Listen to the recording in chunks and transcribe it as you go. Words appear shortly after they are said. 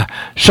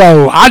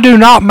So I do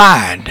not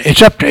mind.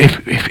 It's up to,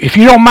 if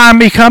you don't mind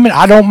me coming,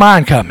 I don't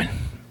mind coming.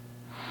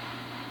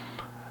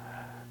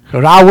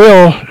 Because I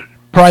will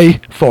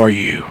pray for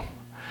you.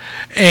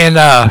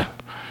 And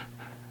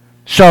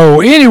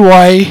so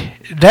anyway,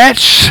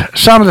 that's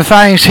some of the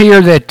things here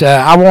that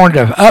I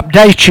wanted to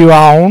update you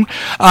on.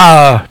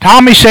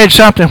 Tommy said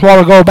something a while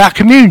ago about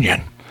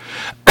communion.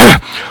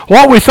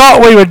 What we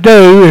thought we would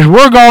do is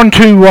we're going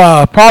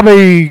to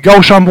probably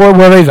go somewhere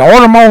where either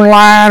order them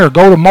online or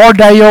go to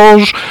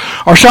Mardale's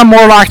or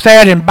somewhere like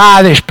that and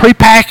buy this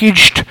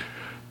prepackaged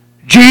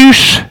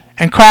juice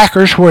and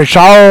crackers where it's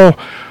all,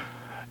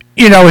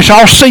 it's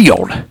all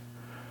sealed.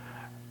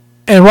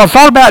 And what I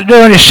thought about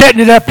doing is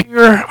setting it up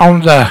here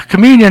on the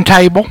communion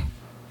table.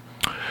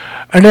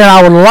 And then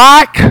I would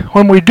like,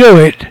 when we do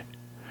it,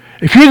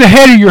 if you're the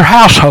head of your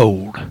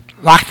household,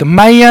 like the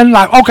man,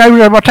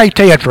 we'll take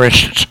Ted for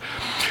instance.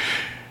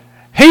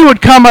 He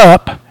would come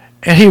up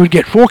and he would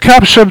get 4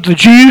 cups of the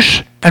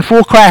juice and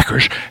 4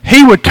 crackers.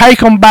 He would take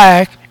them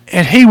back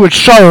and he would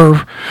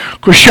serve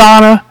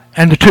Krishana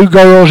and the 2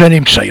 girls and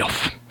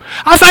himself.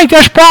 I think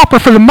that's proper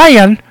for the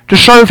man to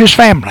serve his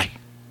family.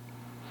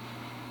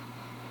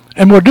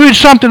 And we're doing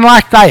something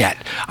like that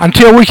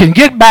until we can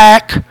get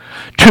back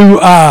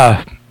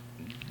to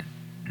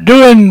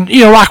doing,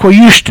 like we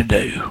used to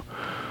do.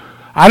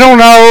 I don't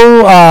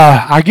know.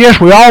 I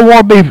guess we all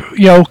want to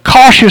be,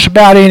 cautious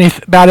about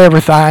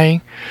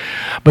everything.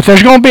 But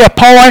there's going to be a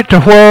point to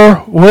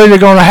where we're either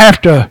going to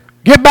have to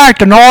get back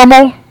to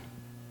normal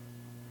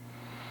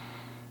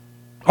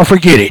or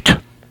forget it.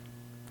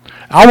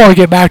 I want to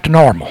get back to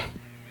normal.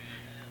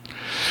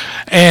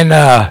 And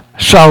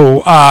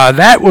so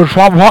that was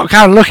what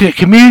kind of looking at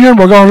communion.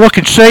 We're going to look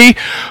and see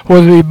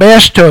whether it would be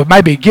best to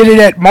maybe get it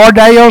at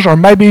Mardale's or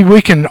maybe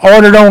we can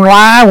order it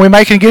online. We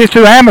may can get it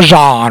through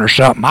Amazon or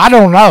something. I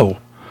don't know.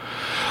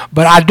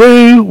 But I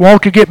do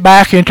want to get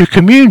back into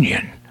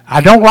communion.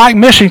 I don't like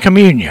missing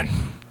communion.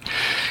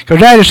 Because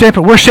that is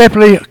simply, we're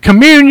simply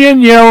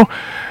communion,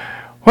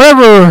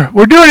 whatever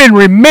we're doing in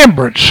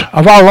remembrance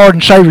of our Lord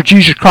and Savior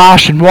Jesus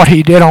Christ and what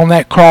He did on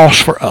that cross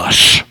for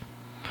us.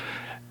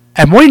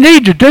 And we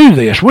need to do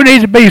this. We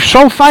need to be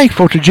so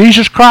thankful to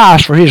Jesus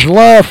Christ for His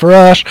love for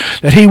us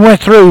that He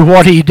went through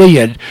what He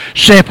did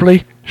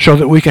simply so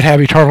that we could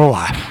have eternal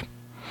life.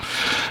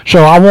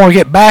 So I want to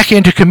get back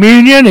into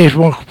communion. It's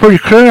pretty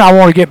soon. I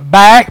want to get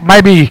back,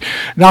 maybe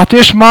not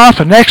this month,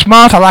 but next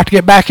month. I'd like to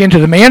get back into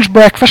the men's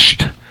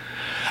breakfast.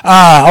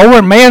 Over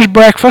at men's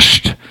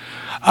breakfast,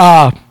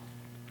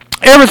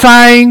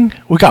 everything,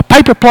 we got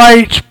paper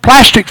plates,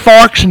 plastic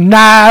forks and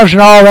knives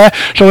and all that.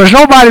 So there's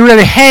nobody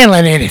really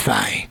handling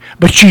anything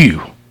but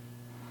you.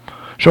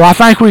 So I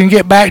think we can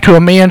get back to a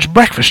men's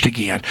breakfast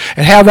again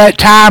and have that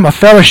time of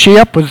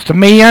fellowship with the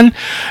men,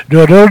 do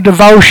a little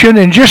devotion,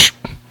 and just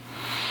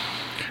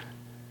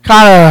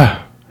kind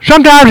of,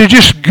 sometimes it's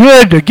just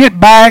good to get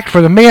back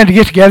for the men to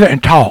get together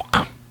and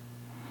talk.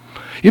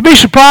 You'd be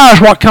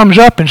surprised what comes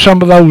up in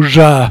some of those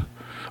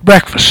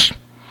breakfasts.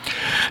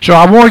 So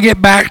I want to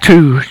get back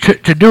to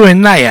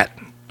doing that.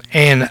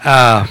 And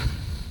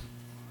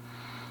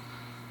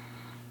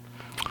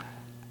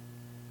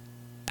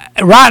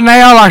right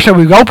now, like I said,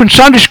 we've opened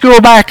Sunday school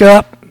back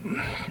up.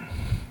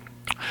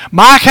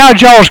 Mike, how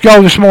did y'all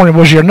go this morning?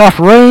 Was there enough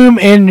room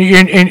in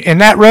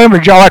that room, or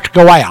did y'all have to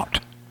go out?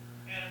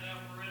 Had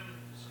enough room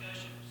in the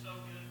discussion. So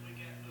good we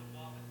got to a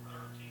whopping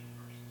 13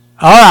 persons.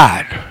 All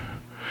right.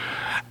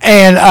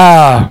 And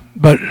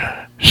but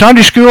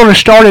Sunday school has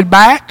started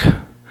back.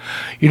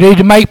 You need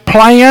to make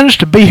plans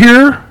to be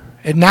here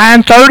at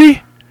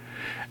 9:30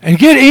 and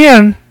get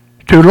in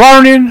to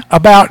learning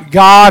about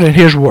God and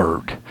His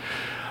Word.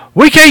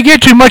 We can't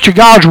get too much of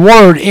God's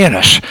Word in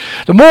us.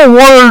 The more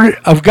Word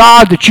of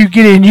God that you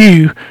get in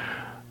you,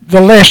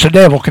 the less the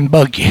devil can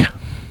bug you.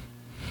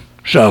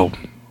 So,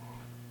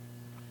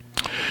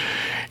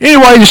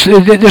 anyway,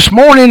 this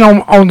morning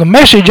on the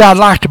message I'd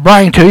like to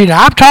bring to you,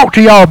 now I've talked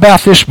to y'all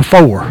about this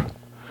before,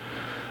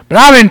 but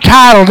I've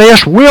entitled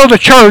this, Will the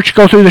Church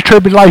Go Through the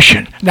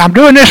Tribulation? Now I'm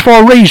doing this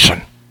for a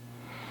reason.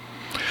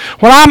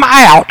 When I'm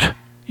out,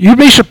 you'd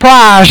be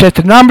surprised at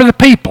the number of the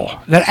people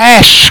that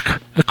ask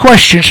the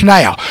questions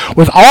now.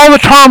 With all the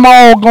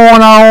turmoil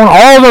going on,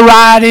 all the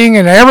rioting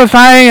and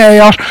everything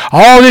else,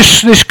 all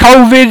this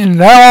COVID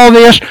and all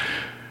this,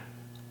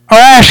 are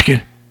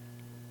asking,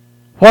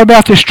 what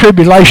about this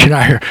tribulation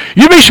out here?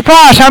 You'd be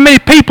surprised how many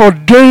people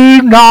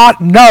do not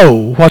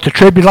know what the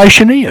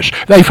tribulation is.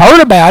 They've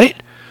heard about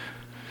it,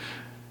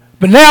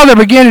 but now they're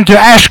beginning to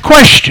ask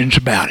questions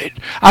about it.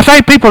 I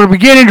think people are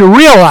beginning to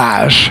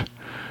realize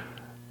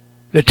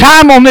the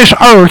time on this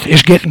earth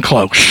is getting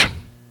close.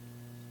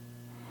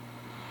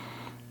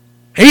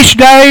 Each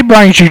day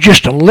brings you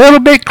just a little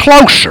bit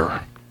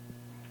closer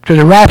to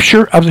the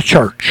rapture of the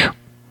church.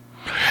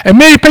 And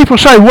many people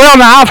say, well,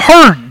 now I've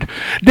heard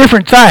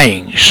different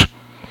things.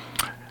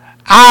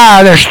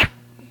 There's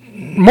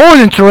more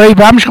than 3,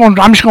 but I'm just going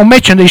to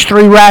mention these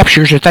 3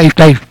 raptures that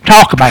they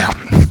talk about.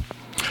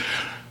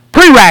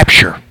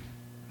 Pre-rapture,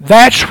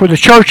 that's where the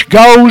church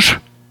goes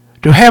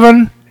to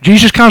heaven.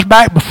 Jesus comes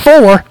back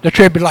before the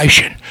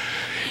tribulation.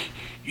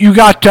 you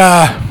got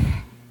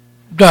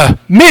the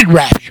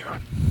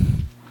mid-rapture.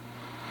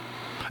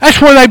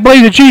 That's where they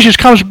believe that Jesus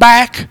comes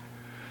back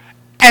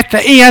at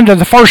the end of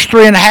the first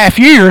 3.5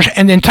 years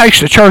and then takes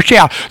the church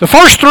out. The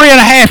first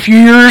 3.5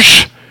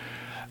 years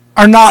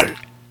are not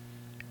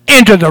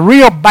into the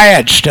real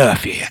bad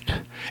stuff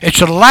yet. It's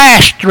the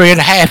last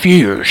 3.5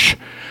 years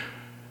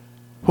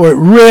where it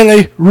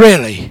really,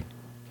 really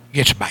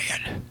gets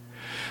bad.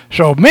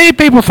 So many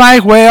people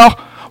think, well,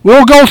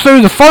 we'll go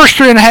through the first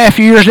 3.5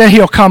 years, then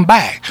he'll come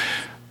back.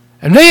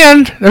 And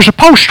then there's a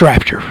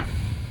post-rapture.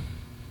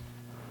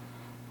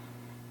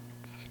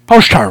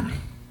 Post-term.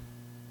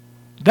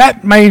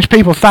 That means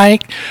people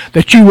think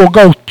that you will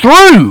go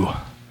through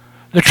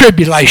the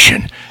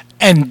tribulation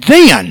and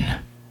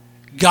then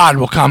God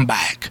will come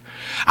back.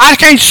 I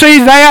can't see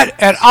that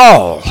at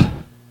all.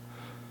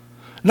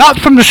 Not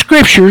from the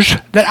scriptures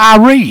that I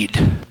read.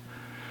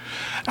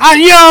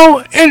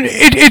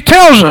 It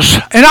tells us,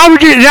 and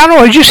I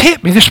know it just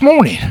hit me this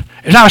morning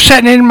as I was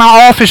sitting in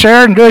my office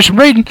there and doing some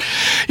reading.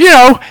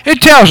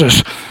 It tells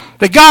us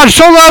that God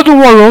so loved the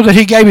world that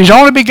he gave his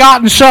only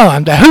begotten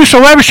Son, that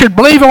whosoever should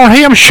believe on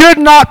him should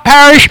not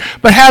perish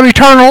but have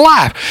eternal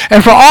life.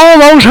 And for all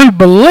those who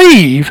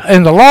believe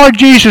in the Lord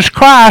Jesus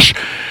Christ,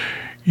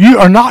 you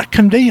are not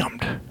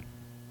condemned.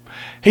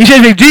 He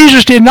said that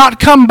Jesus did not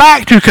come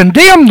back to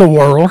condemn the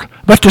world,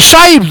 but to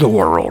save the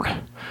world.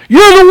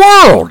 You're the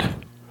world.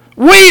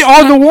 We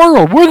are the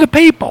world. We're the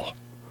people.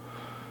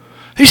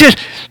 He says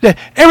that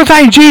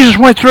everything Jesus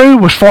went through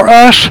was for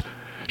us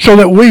so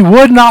that we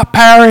would not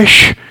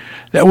perish,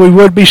 that we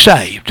would be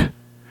saved.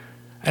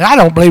 And I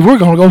don't believe we're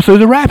going to go through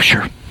the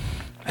rapture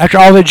after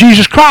all that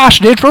Jesus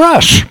Christ did for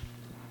us.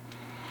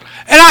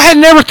 And I had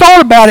never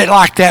thought about it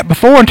like that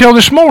before until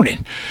this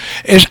morning.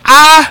 As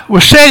I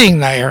was sitting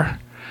there,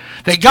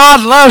 that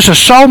God loves us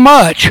so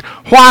much,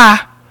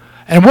 why?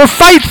 And we're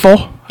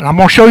faithful, and I'm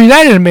going to show you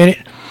that in a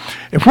minute.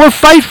 If we're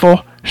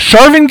faithful,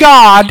 serving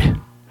God,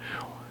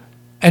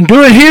 and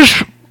doing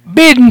his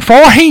bidding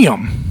for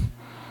him,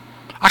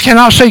 I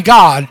cannot see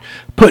God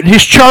putting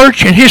his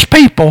church and his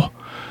people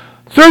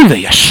through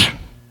this.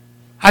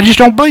 I just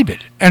don't believe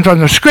it. And from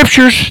the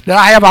scriptures that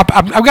I have,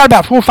 I've got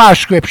about 4 or 5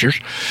 scriptures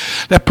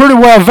that pretty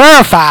well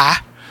verify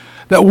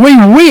that we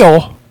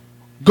will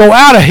go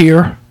out of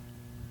here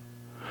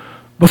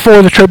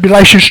before the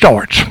tribulation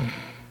starts.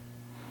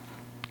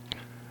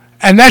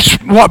 And that's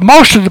what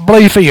most of the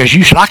belief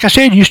is. Like I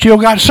said, you still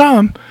got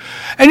some.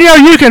 And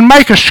you can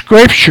make a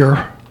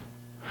scripture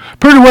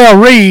pretty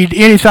well read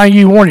anything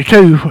you wanted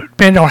to,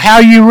 depending on how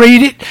you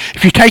read it.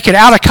 If you take it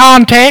out of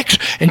context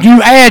and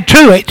you add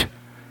to it,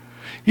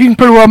 you can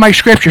pretty well make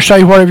scripture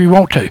say whatever you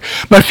want to.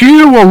 But if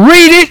you will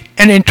read it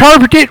and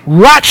interpret it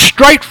right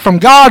straight from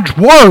God's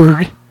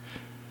word,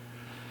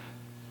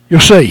 you'll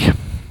see.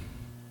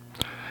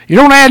 You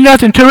don't add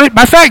nothing to it.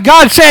 Matter of fact,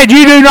 God said,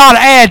 you do not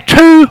add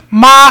to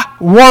my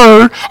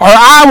word, or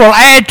I will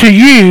add to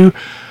you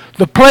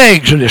the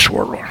plagues of this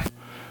world.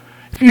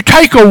 If you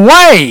take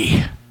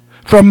away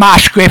from my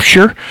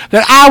scripture,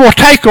 then I will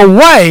take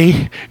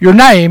away your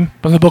name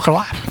from the book of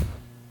life.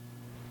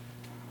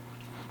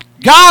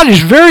 God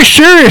is very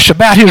serious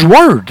about his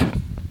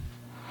word.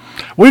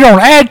 We don't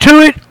add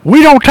to it.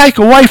 We don't take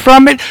away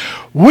from it.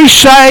 We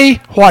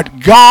say what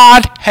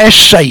God has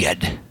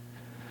said.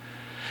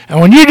 And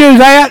when you do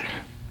that,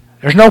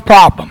 there's no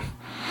problem.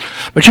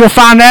 But you'll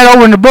find that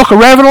over in the book of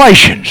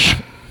Revelations.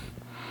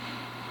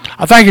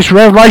 I think it's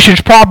Revelations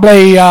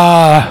probably,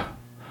 I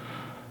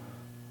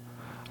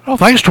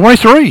think it's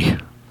 23.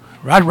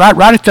 Right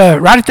at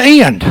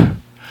the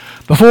end.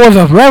 Before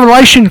the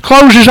Revelation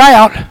closes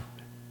out,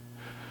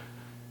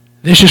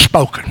 this is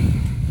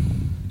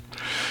spoken.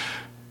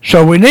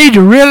 So we need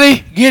to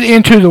really get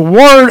into the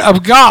Word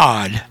of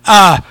God.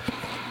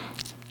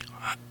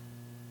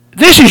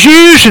 This is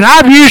used, and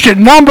I've used it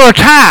a number of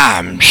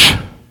times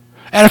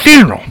at a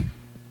funeral.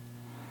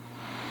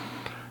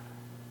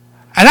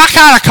 And I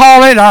kind of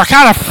call it, or I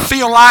kind of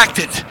feel like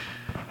that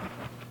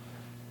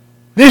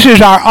this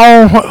is our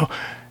own,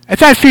 at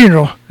that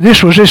funeral,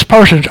 this was this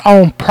person's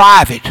own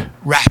private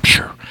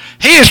rapture.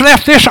 He has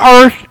left this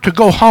earth to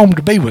go home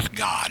to be with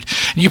God.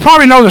 And you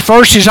probably know the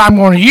verses I'm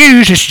going to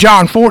use. It's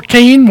John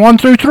 14, 1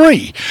 through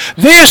 3.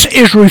 This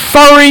is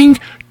referring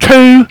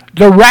to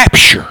the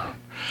rapture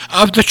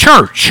of the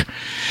church.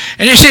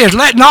 And it says,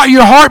 let not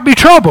your heart be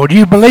troubled.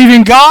 You believe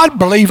in God,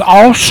 believe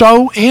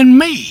also in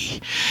me.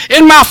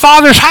 In my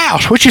Father's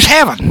house, which is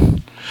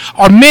heaven,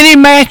 are many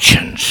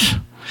mansions.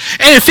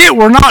 And if it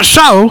were not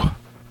so,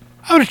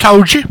 I would have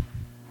told you.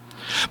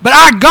 But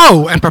I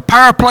go and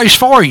prepare a place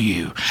for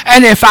you.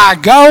 And if I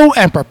go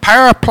and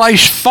prepare a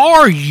place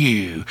for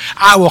you,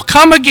 I will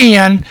come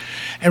again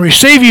and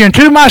receive you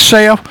into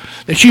myself,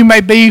 that you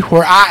may be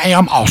where I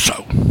am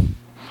also.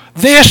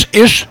 This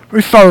is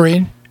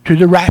referring to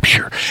the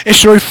rapture.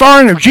 It's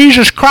referring to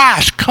Jesus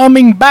Christ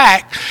coming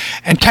back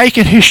and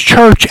taking his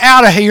church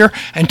out of here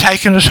and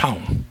taking us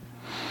home.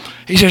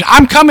 He says,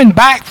 I'm coming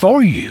back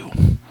for you.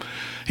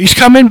 He's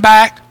coming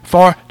back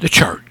for the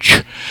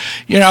church.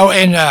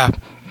 And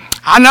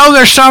I know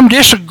there's some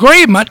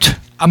disagreement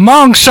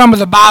among some of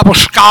the Bible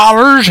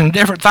scholars and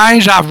different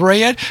things I've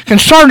read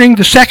concerning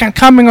the second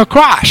coming of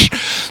Christ.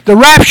 The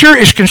rapture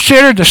is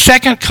considered the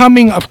second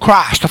coming of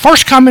Christ. The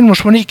first coming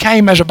was when he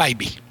came as a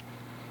baby.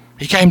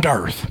 He came to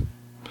earth.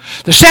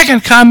 The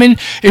second coming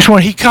is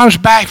when he comes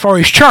back for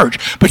his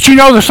church. But you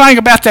know the thing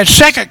about that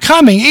second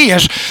coming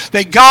is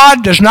that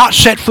God does not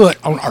set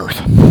foot on earth.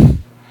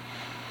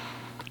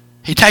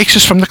 He takes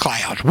us from the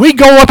clouds. We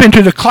go up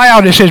into the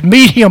cloud, it says,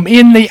 meet him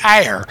in the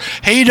air.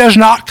 He does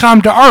not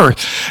come to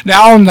earth.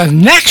 Now, on the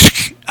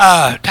next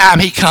time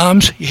he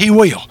comes, he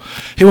will.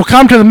 He will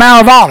come to the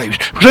Mount of Olives.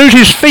 As soon as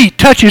his feet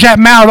touches that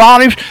Mount of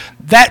Olives,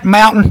 that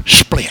mountain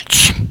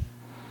splits.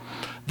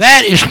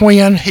 That is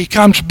when he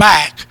comes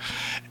back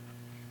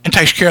and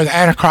takes care of the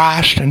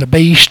Antichrist and the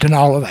beast and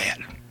all of that.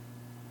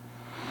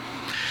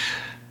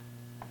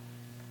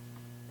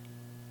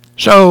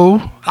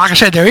 So, like I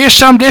said, there is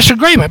some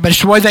disagreement, but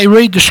it's the way they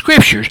read the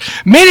Scriptures.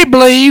 Many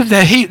believe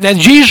that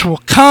Jesus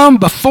will come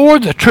before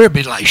the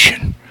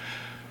tribulation.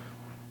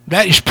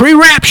 That is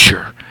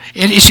pre-rapture.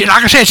 Like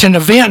I said, it's an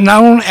event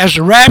known as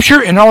the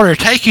rapture in order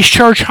to take his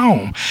church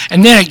home.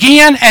 And then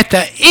again at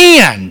the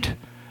end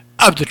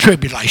of the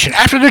tribulation,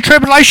 after the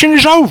tribulation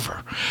is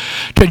over,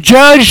 to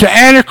judge the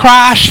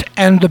Antichrist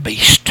and the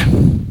beast.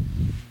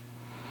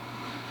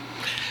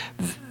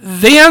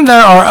 Then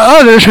there are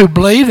others who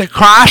believe that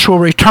Christ will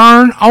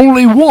return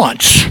only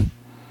once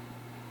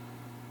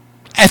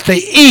at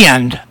the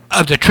end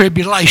of the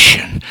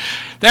tribulation.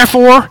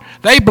 Therefore,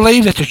 they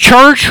believe that the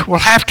church will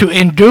have to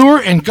endure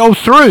and go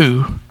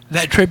through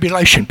that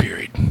tribulation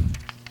period.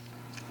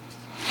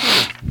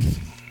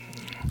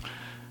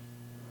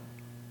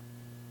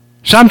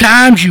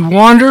 Sometimes you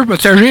wonder,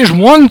 but there is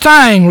one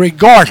thing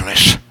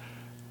regardless.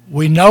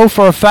 We know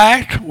for a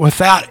fact,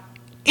 without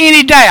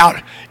any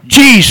doubt,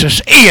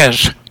 Jesus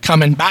is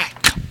coming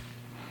back.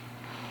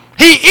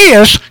 He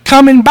is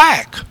coming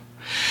back.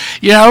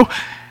 You know,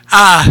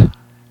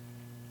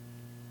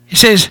 he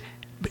says,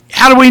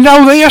 how do we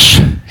know this?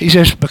 He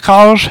says,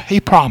 because he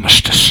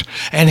promised us.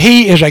 And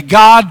he is a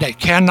God that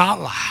cannot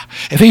lie.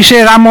 If he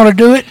said, I'm going to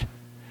do it,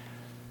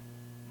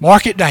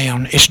 mark it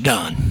down, it's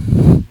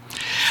done.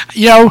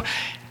 You know,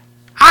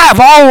 I have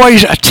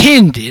always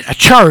attended a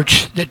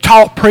church that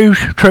taught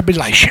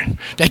pre-tribulation,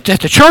 that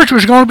the church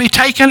was going to be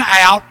taken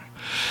out.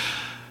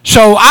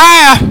 So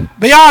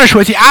be honest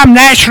with you, I'm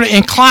naturally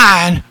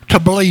inclined to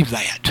believe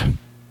that.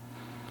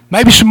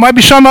 Maybe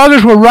some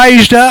others were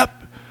raised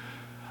up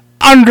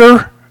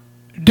under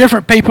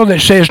different people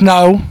that says,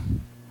 no,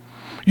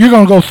 you're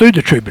going to go through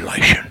the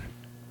tribulation.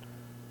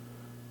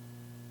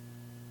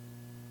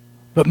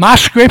 But my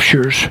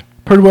scriptures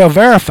pretty well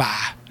verify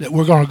that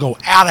we're going to go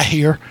out of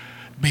here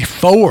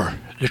before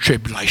the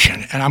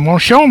tribulation. And I'm going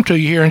to show them to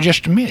you here in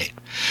just a minute.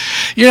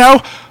 You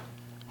know,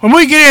 when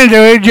we get into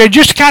it,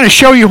 just to kind of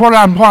show you what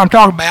I'm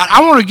talking about,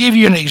 I want to give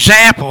you an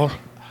example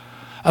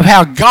of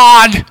how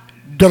God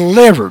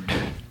delivered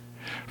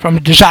from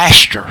a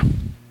disaster.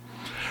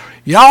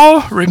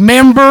 Y'all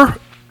remember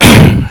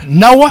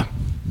Noah?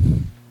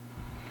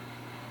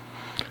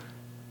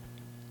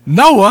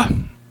 Noah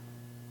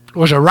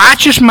was a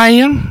righteous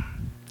man,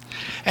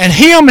 and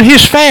him and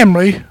his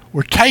family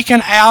were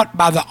taken out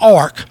by the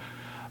ark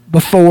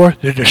before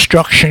the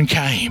destruction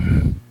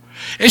came.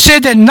 It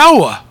said that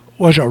Noah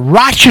was a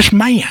righteous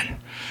man.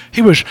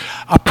 He was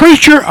a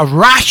preacher of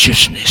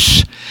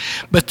righteousness.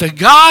 But the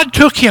God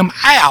took him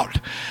out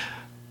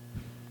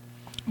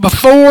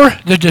before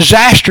the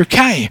disaster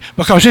came,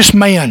 because this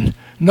man,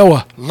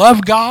 Noah,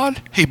 loved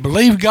God, he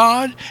believed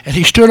God, and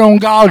he stood on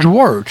God's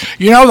word.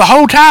 You know, the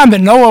whole time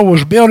that Noah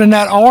was building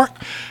that ark,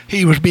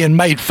 he was being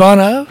made fun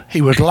of,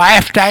 he was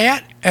laughed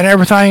at, and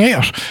everything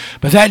else.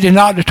 But that did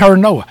not deter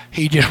Noah.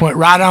 He just went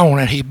right on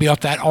and he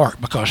built that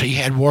ark because he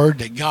had word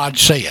that God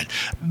said,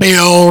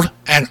 build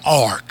an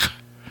ark.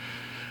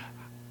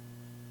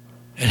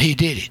 And he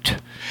did it.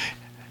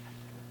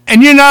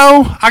 And you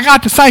know, I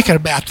got to thinking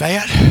about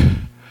that.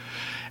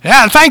 And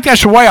I think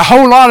that's the way a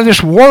whole lot of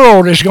this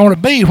world is going to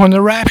be when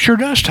the rapture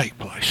does take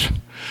place.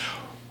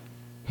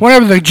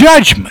 Whenever the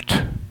judgment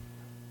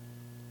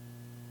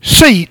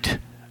seat,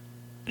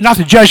 not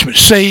the judgment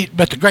seat,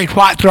 but the great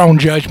white throne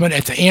judgment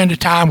at the end of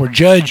time where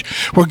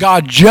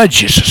God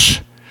judges us.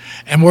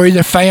 And we're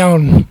either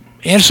found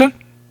innocent.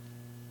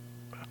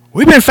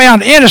 We've been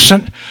found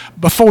innocent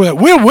before that.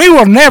 We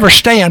will never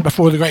stand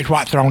before the great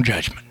white throne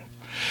judgment.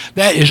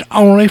 That is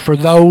only for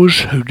those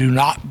who do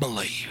not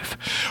believe.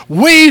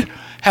 We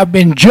have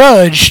been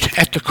judged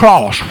at the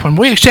cross. When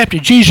we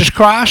accepted Jesus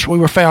Christ, we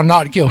were found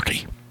not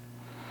guilty.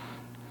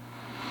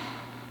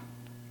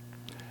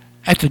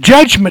 At the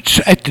judgment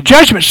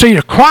seat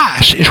of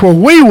Christ is where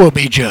we will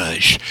be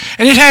judged.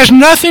 And it has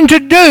nothing to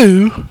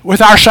do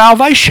with our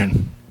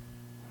salvation.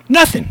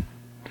 Nothing.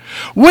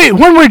 When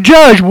we're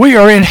judged, we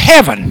are in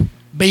heaven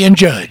being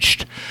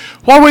judged.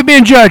 What are we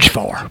being judged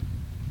for?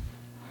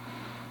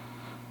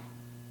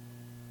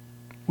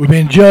 We've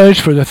been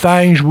judged for the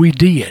things we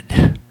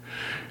did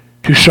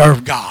to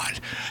serve God.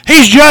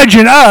 He's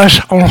judging us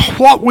on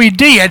what we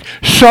did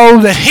so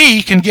that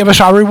he can give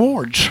us our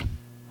rewards.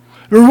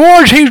 The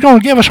rewards he's going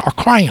to give us are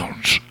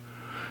crowns.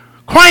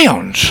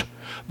 Crowns,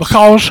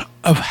 because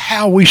of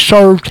how we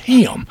served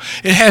him.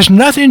 It has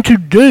nothing to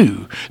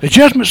do, the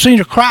judgment seat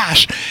of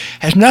Christ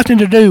has nothing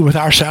to do with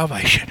our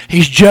salvation.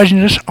 He's judging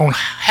us on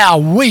how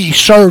we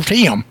served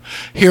him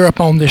here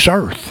upon this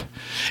earth,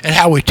 and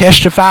how we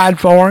testified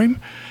for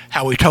him,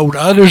 how we told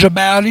others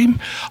about him.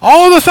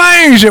 All the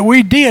things that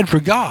we did for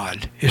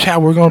God is how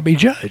we're going to be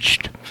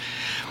judged.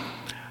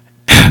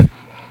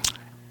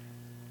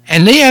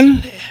 And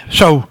then,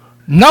 so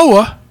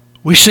Noah,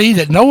 we see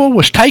that Noah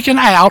was taken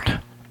out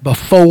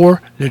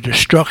before the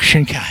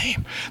destruction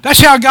came.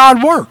 That's how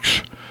God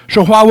works.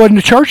 So why wouldn't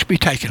the church be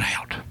taken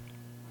out?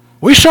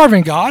 We're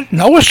serving God.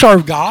 Noah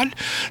served God.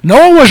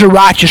 Noah was a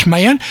righteous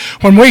man.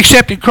 When we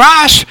accepted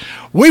Christ,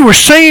 we were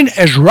seen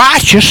as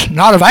righteous,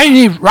 not of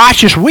any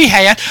righteousness we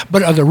had,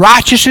 but of the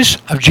righteousness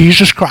of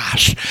Jesus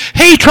Christ.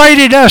 He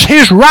traded us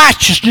his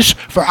righteousness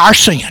for our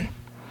sin.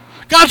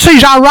 God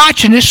sees our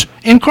righteousness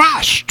in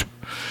Christ.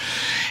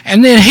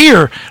 And then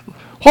here,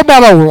 what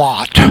about old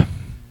Lot?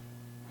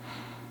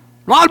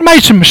 Lot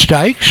made some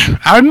mistakes.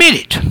 I admit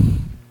it.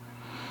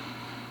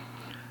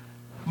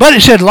 But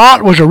it said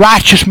Lot was a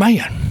righteous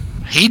man.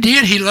 He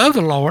did. He loved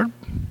the Lord.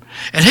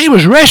 And he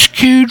was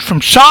rescued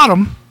from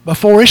Sodom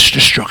before its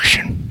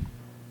destruction.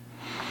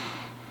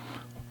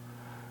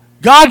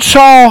 God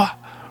saw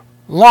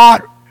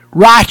Lot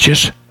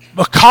righteous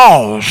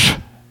because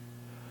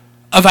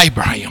of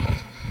Abraham.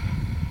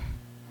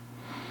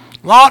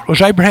 Lot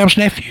was Abraham's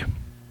nephew.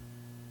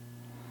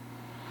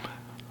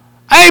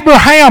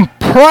 Abraham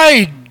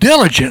prayed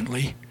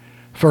diligently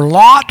for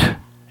Lot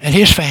and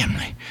his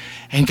family,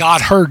 and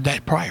God heard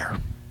that prayer.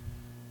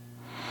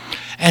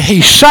 And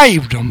he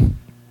saved them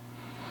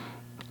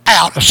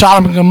out of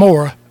Sodom and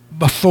Gomorrah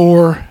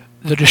before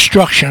the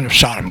destruction of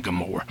Sodom and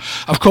Gomorrah.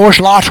 Of course,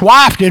 Lot's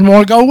wife didn't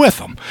want to go with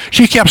them.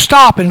 She kept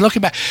stopping and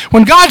looking back.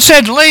 When God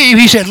said leave,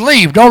 he said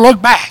leave, don't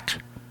look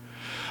back.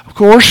 Of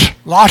course,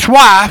 Lot's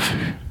wife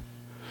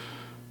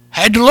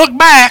had to look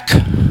back.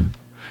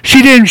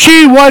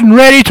 She wasn't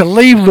ready to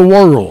leave the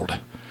world.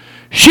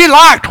 She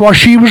liked what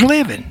she was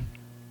living.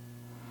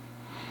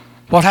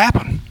 What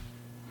happened?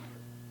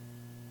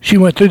 She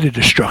went through the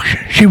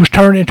destruction. She was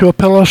turned into a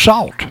pillow of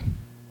salt.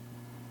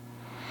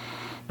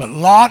 But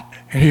Lot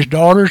and his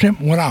daughters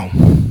went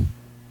on.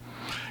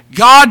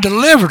 God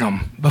delivered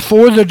them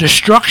before the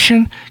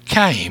destruction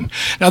came.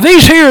 Now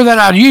these here that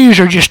I use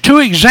are just two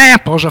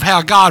examples of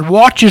how God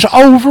watches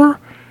over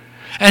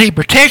and he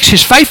protects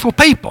his faithful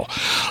people.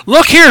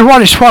 Look here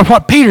at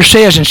what Peter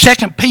says in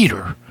 2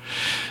 Peter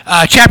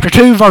chapter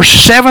 2, verse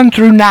 7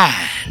 through 9.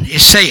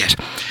 It says,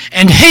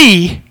 and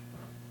he,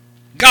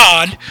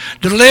 God,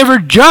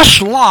 delivered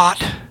just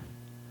Lot.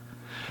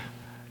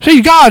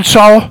 See, God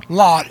saw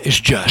Lot as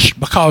just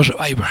because of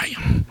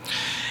Abraham.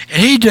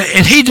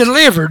 And he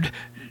delivered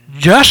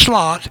just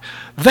Lot,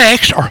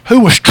 vexed, or who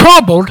was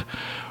troubled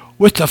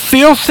with the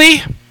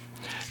filthy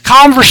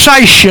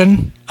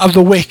conversation of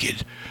the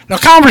wicked. Now,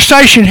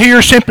 conversation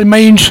here simply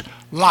means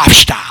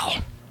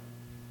lifestyle.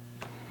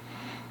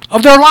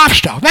 Of their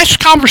lifestyle. That's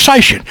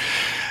conversation.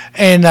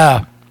 And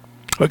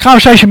what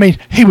conversation means,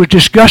 he was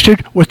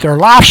disgusted with their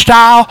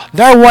lifestyle,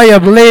 their way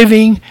of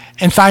living,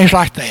 and things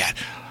like that.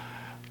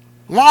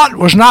 Lot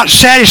was not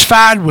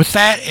satisfied with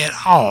that at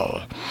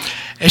all.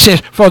 It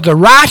says, for the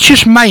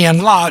righteous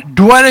man, Lot,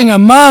 dwelling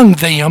among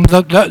them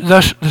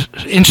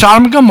in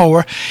Sodom and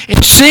Gomorrah,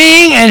 in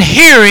seeing and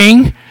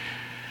hearing,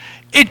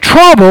 it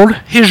troubled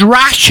his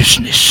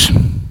righteousness.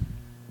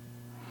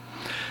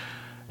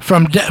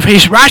 From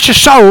his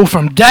righteous soul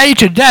from day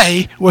to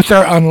day with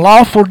their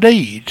unlawful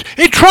deeds.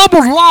 It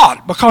troubled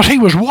Lot because he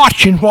was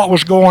watching what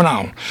was going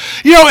on.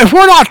 You know, if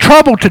we're not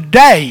troubled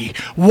today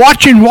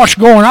watching what's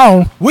going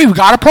on, we've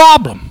got a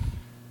problem.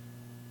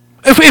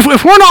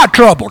 If we're not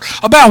troubled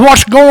about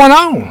what's going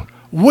on,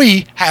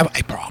 we have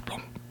a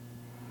problem.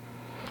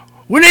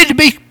 We need to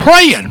be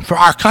praying for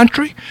our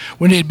country.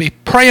 We need to be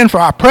praying for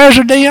our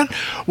president.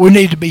 We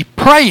need to be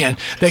praying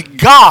that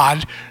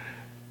God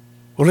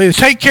will either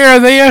take care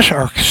of this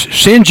or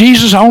send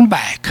Jesus on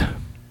back.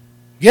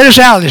 Get us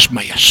out of this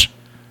mess.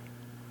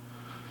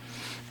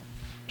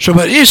 So,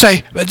 but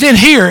then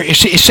here, it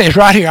says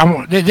right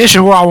here, this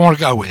is where I want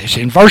to go with this.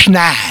 In verse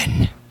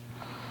 9,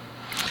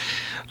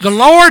 the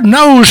Lord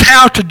knows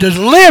how to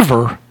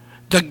deliver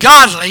the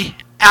godly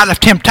out of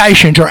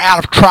temptations or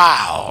out of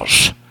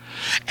trials,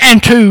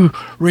 and to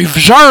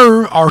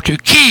reserve or to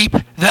keep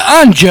the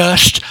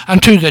unjust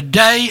unto the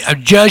day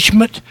of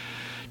judgment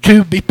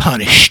to be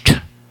punished.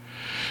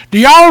 Do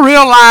y'all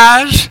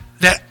realize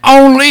that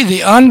only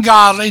the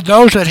ungodly,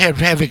 those that have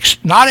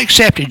not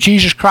accepted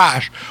Jesus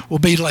Christ, will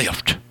be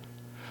left?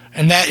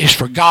 And that is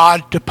for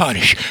God to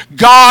punish.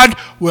 God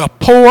will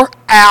pour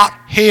out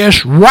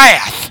his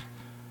wrath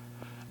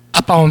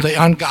upon the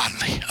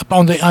ungodly,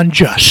 upon the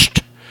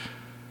unjust.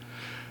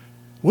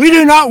 We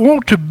do not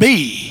want to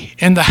be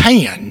in the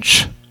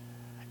hands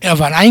of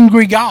an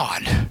angry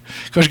God,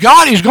 because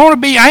God is going to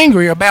be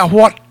angry about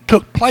what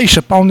took place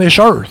upon this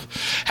earth.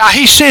 How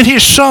he sent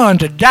his son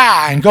to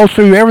die and go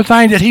through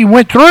everything that he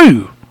went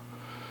through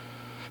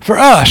for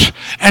us,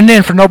 and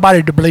then for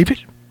nobody to believe it,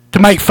 to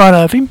make fun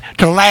of him,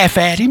 to laugh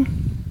at him.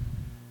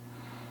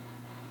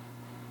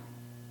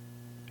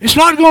 It's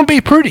not going to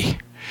be pretty.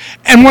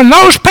 And when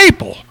those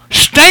people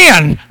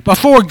stand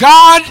before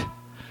God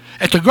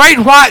at the great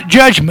white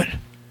judgment,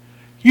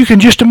 you can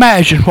just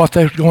imagine what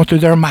they're going through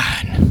their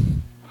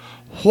mind.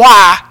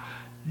 Why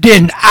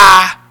didn't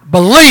I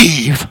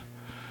believe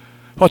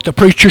what the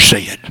preacher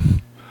said?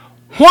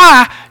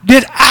 Why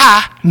did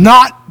I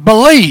not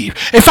believe?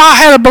 If I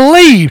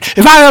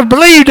had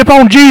believed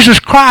upon Jesus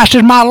Christ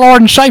as my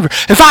Lord and Savior,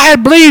 if I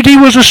had believed he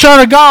was the Son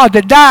of God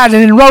that died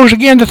and then rose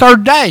again the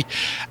third day,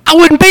 I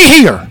wouldn't be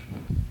here.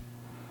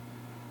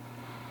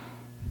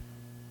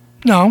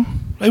 No,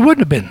 they wouldn't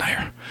have been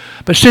there.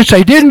 But since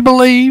they didn't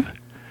believe,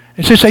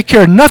 and since they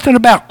cared nothing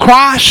about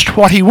Christ,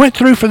 what he went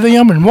through for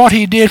them and what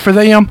he did for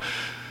them,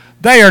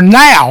 they are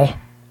now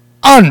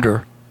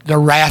under the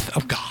wrath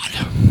of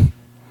God.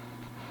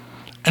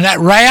 And that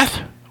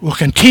wrath will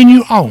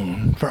continue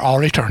on for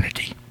all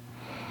eternity.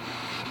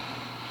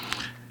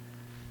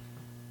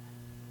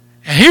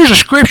 And here's a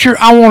scripture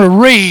I want to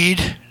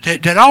read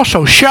that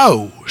also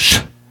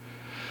shows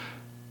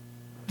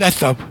that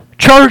the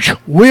church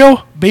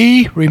will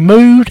be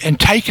removed and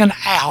taken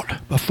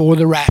out before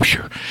the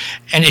rapture.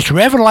 And it's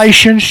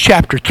Revelation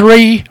chapter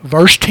 3,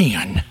 verse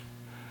 10.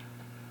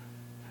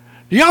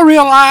 Do y'all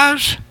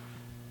realize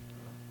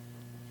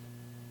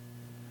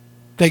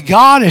that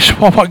God is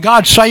what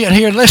God's saying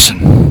here?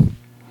 Listen,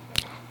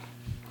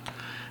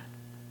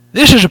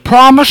 this is a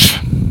promise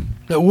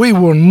that we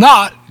will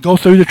not go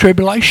through the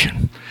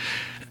tribulation.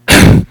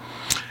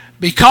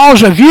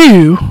 Because of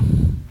you,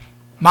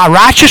 my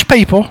righteous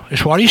people,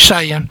 is what he's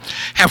saying,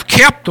 have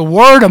kept the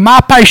word of my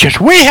patience.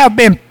 We have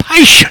been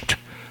patient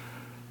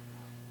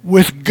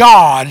with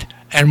God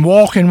and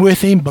walking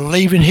with him,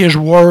 believing his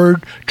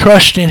word,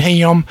 trusting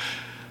him.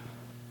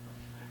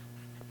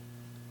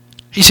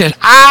 He says,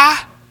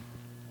 I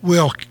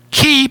will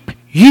keep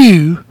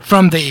you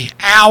from the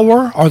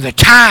hour or the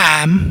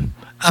time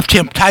of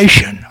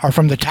temptation, or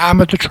from the time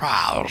of the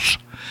trials,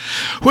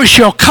 which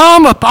shall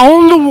come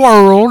upon the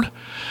world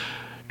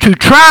to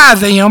try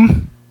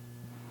them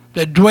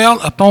that dwell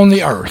upon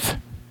the earth.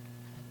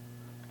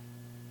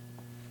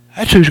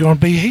 That's who's going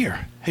to be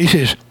here. He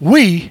says,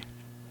 we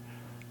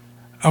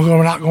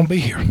are not going to be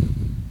here.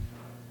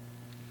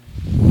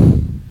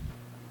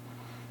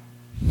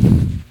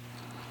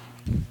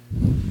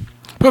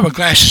 Put my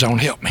glasses on,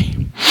 help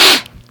me.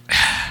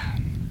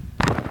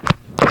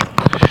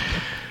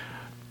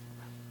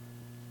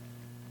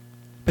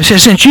 It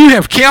says, since you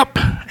have kept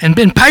and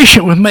been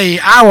patient with me,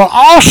 I will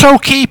also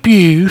keep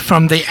you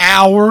from the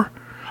hour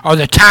or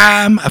the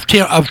time of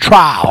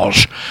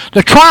trials.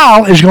 The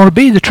trial is going to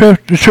be the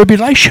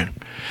tribulation.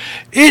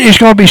 It is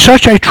going to be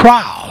such a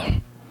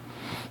trial,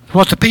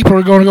 what the people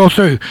are going to go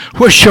through,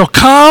 which shall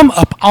come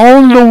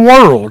upon the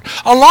world.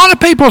 A lot of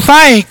people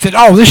think that,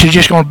 oh, this is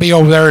just going to be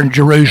over there in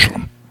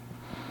Jerusalem.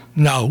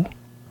 No.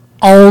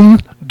 On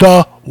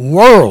the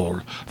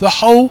world. The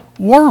whole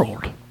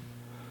world.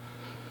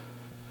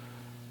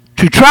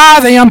 To try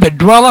them that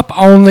dwell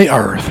upon the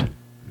earth.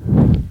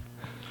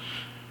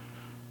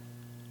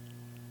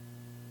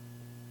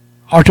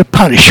 Or to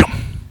punish them.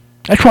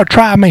 That's what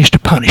try means, to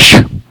punish.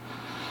 And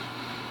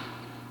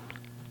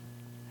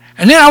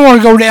then I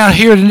want to go down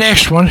here to the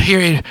next one,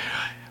 here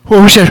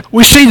where we said,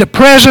 we see the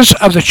presence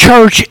of the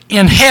church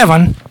in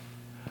heaven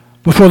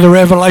before the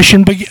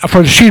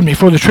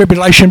before the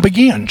tribulation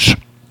begins.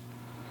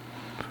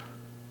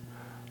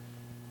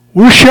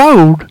 We're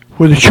showed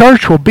where the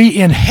church will be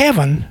in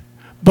heaven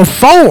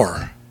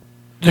before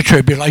the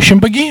tribulation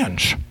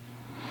begins.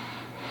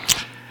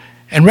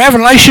 In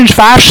Revelations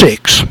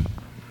 5:6,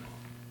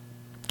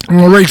 I'm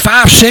going to read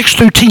 5:6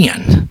 through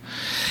 10.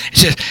 It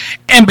says,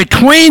 and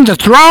between the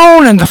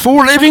throne and the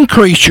four living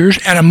creatures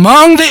and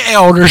among the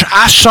elders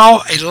I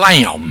saw a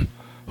lamb,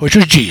 which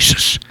was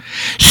Jesus,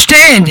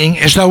 standing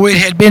as though it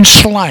had been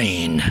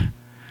slain,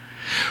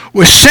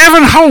 with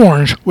 7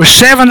 horns, with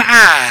 7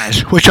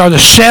 eyes, which are the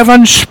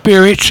 7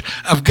 spirits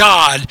of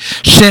God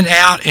sent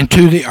out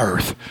into the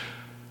earth.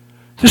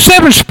 The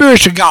 7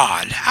 spirits of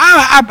God.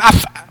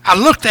 I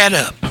looked that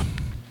up.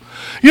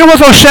 You know what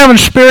those 7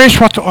 spirits,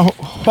 what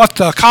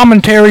the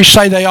commentaries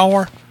say they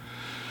are?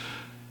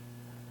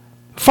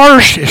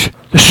 First is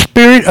the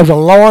Spirit of the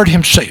Lord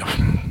himself.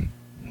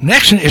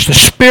 Next is the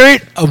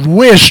Spirit of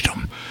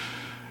wisdom.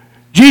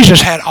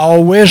 Jesus had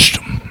all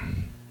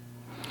wisdom.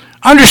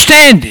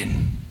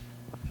 Understanding.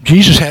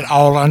 Jesus had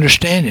all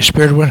understanding.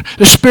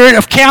 The Spirit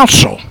of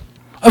counsel,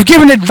 of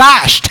giving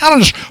advice,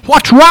 telling us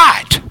what's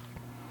right.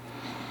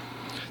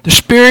 The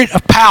Spirit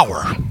of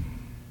power.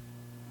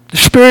 The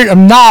Spirit of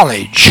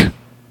knowledge.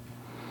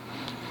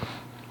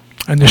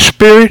 And the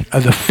Spirit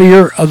of the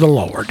fear of the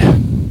Lord.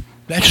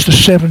 That's the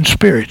 7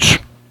 spirits.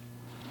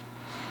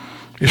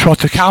 Is what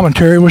the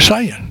commentary was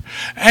saying.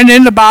 And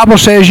then the Bible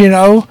says,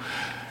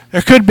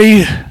 there could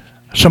be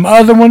some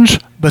other ones,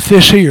 but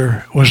this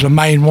here was the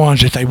main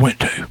ones that they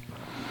went to.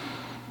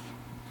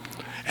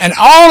 And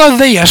all of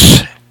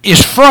this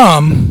is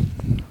from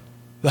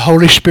the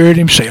Holy Spirit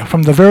himself,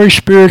 from the very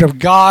Spirit of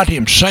God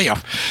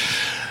himself,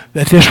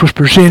 that this was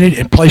presented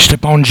and placed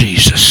upon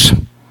Jesus.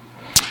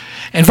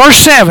 In verse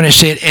 7 it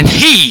said, and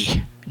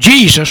he,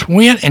 Jesus,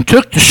 went and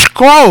took the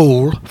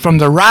scroll from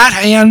the right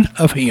hand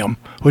of him,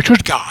 which was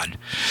God,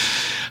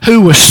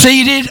 who was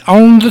seated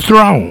on the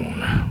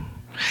throne.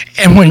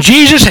 And when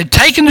Jesus had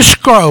taken the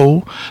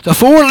scroll, the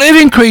 4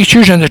 living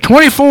creatures and the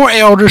 24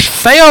 elders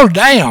fell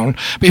down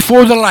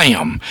before the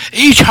Lamb,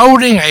 each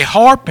holding a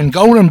harp and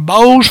golden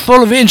bowls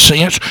full of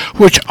incense,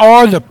 which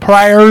are the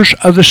prayers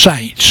of the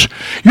saints.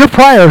 Your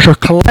prayers are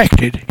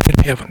collected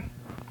in heaven.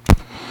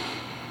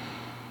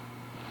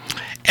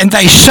 And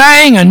they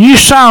sang a new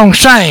song,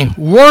 saying,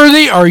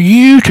 worthy are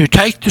you to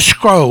take the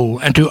scroll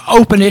and to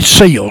open its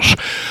seals.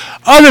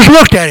 Others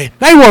looked at it.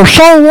 They were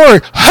so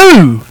worried.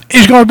 Who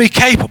is going to be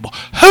capable?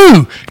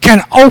 Who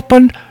can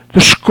open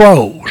the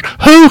scrolls?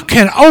 Who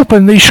can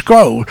open these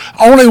scrolls?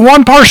 Only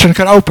one person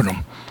could open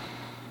them.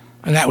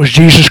 And that was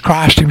Jesus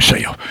Christ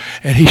himself.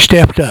 And he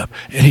stepped up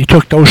and he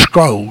took those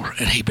scrolls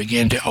and he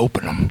began to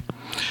open them.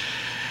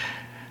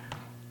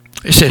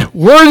 It says,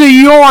 worthy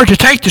you are to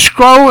take the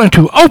scroll and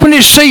to open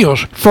its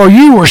seals, for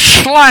you were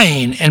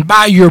slain, and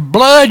by your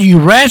blood you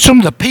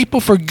ransomed the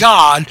people for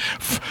God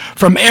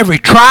from every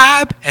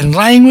tribe and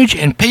language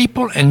and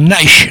people and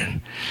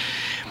nation.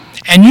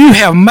 And you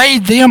have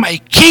made them a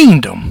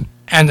kingdom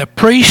and the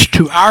priests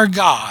to our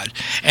God,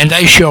 and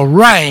they shall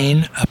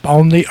reign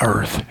upon the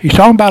earth. He's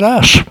talking about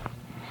us.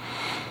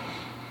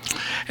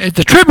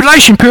 The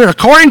tribulation period,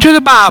 according to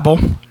the Bible,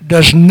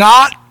 does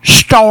not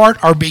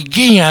start or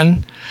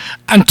begin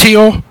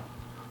until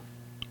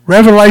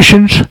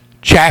Revelations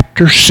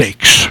chapter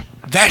 6.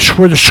 That's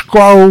where the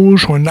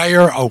scrolls, when they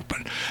are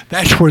open.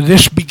 That's where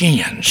this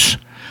begins.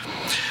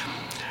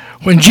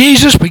 When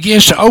Jesus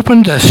begins to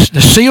open the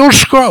sealed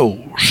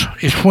scrolls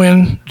is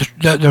when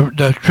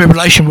the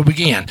tribulation will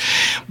begin.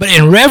 But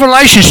in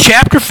Revelations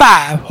chapter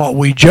 5, what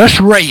we just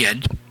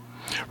read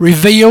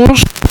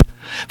reveals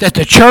that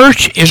the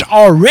church is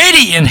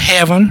already in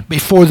heaven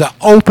before the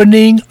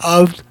opening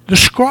of the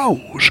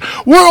scrolls.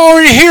 We're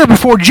already here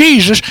before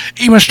Jesus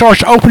even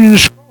starts opening the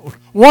scrolls.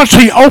 Once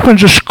he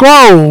opens the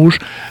scrolls,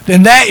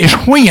 then that is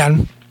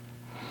when,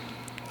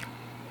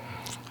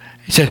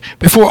 he said,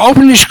 before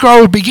opening the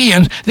scrolls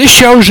begins, this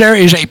shows there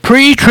is a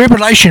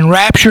pre-tribulation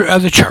rapture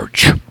of the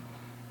church.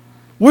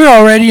 We're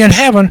already in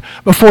heaven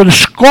before the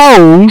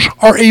scrolls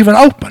are even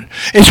open.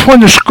 It's when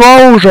the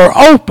scrolls are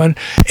open,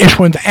 it's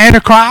when the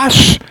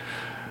Antichrist,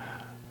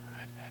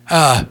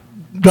 and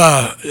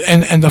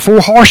the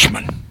 4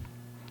 horsemen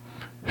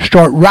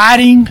start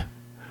riding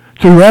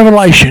through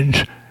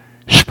Revelations,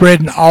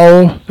 spreading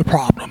all the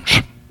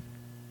problems.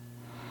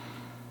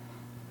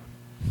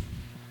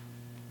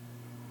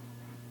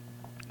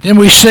 Then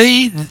we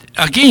see,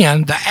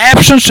 again, the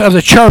absence of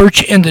the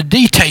church in the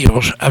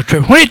details of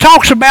tribulation. When it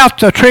talks about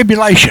the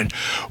tribulation,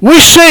 we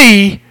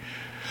see,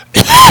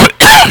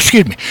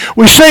 excuse me,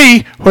 we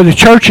see where the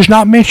church is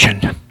not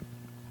mentioned.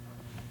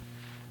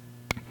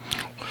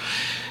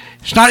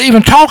 It's not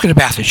even talking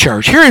about the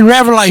church. Here in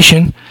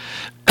Revelation,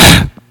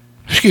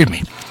 excuse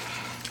me,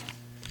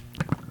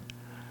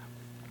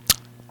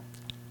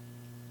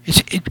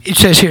 it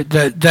says here,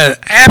 the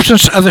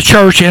absence of the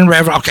church in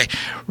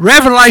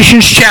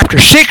Revelations chapter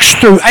 6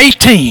 through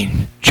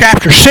 18.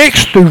 Chapter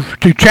 6 through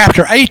to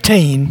chapter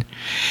 18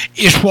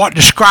 is what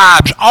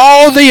describes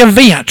all the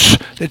events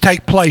that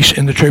take place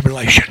in the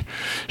tribulation.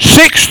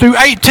 6 through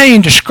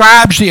 18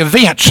 describes the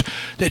events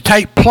that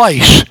take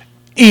place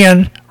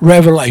in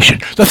Revelation.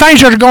 The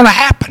things that are going to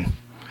happen.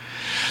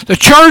 The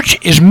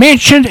church is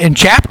mentioned in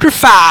chapter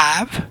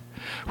 5,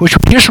 which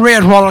we just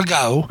read a while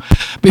ago,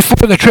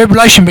 before the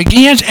tribulation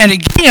begins, and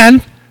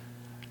again,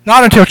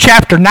 not until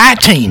chapter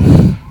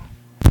 19,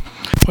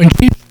 when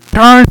Jesus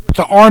returns with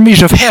the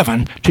armies of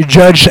heaven to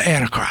judge the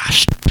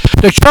Antichrist.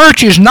 The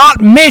church is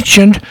not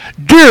mentioned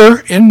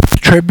during the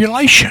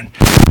tribulation.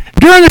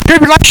 During the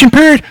tribulation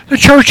period, the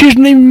church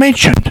isn't even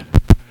mentioned.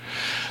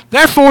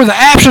 Therefore, the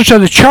absence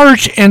of the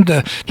church in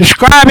the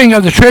describing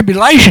of the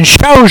tribulation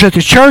shows that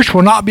the church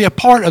will not be a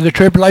part of the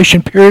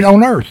tribulation period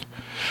on earth.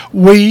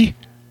 We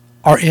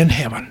are in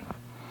heaven.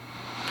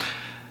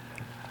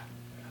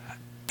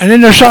 And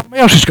then there's something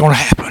else that's going to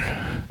happen.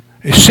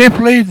 It's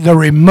simply the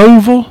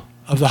removal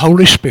of the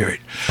Holy Spirit.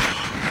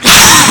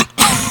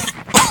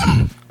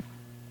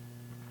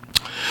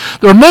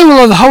 The removal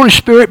of the Holy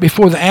Spirit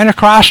before the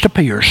Antichrist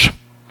appears.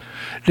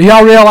 Do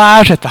y'all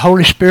realize that the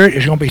Holy Spirit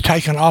is going to be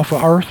taken off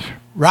of earth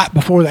right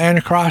before the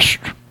Antichrist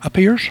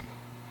appears?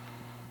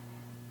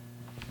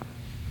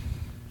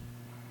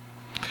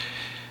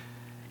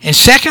 In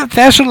 2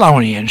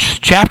 Thessalonians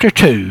chapter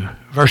 2,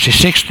 verses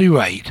 6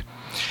 through 8,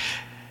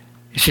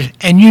 it says,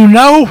 and you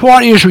know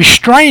what is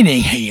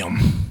restraining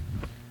him.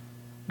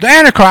 The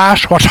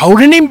Antichrist, what's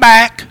holding him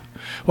back,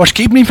 what's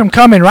keeping him from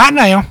coming right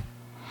now,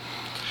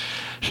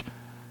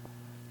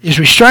 is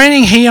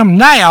restraining him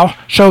now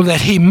so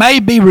that he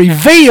may be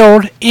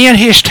revealed in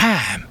his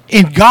time.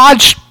 In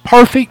God's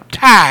perfect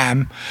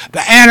time, the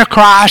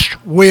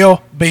Antichrist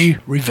will be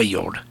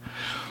revealed.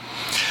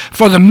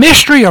 For the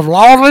mystery of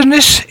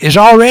lawlessness is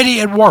already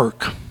at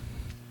work.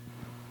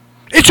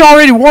 It's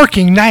already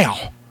working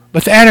now,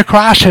 but the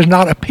Antichrist has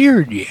not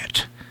appeared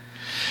yet.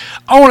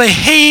 Only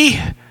he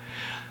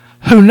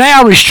who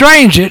now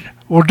restrains it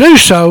will do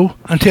so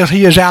until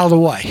he is out of the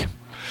way.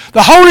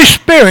 The Holy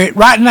Spirit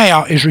right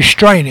now is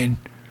restraining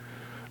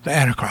the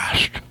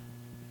Antichrist.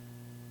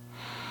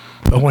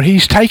 But when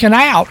he's taken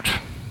out,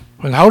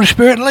 when the Holy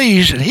Spirit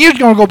leaves, and he's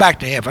going to go back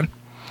to heaven,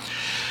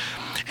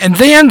 and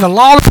then the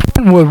lawless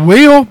one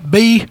will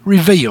be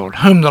revealed,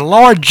 whom the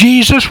Lord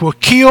Jesus will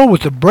kill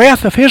with the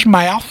breath of his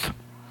mouth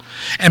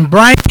and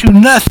bring to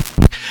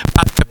nothing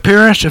by the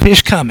appearance of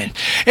his coming.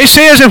 It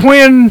says that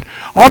when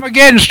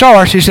Armageddon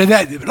starts, he said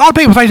that a lot of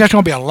people think that's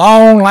going to be a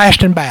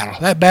long-lasting battle.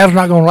 That battle's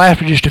not going to last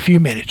for just a few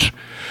minutes.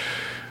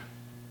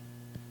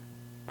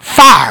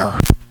 Fire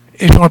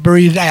is going to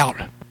breathe out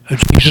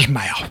of Jesus'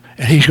 mouth,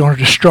 and he's going to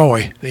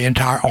destroy the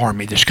entire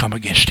army that's come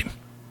against him.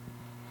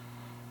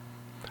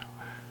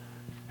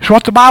 It's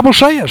what the Bible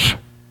says.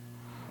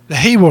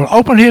 That he will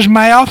open his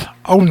mouth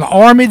on the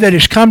army that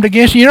has come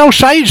against him. You know,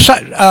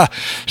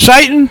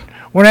 Satan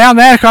went out in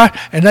the Antichrist,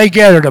 and they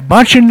gathered a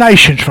bunch of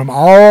nations from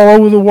all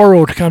over the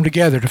world to come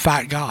together to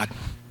fight God,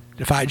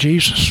 to fight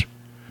Jesus.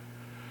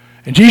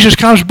 And Jesus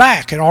comes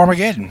back at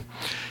Armageddon.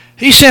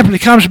 He simply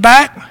comes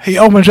back, he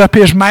opens up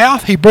his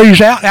mouth, he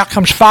breathes out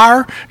comes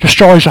fire,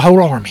 destroys the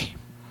whole army.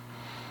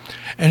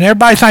 And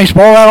everybody thinks, boy,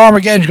 that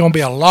Armageddon's going to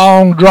be a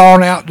long,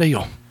 drawn-out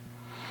deal.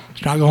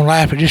 It's not going to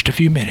last for just a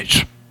few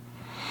minutes.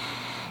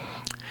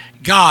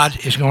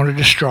 God is going to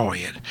destroy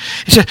it.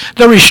 It says,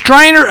 the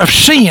restrainer of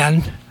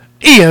sin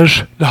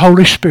is the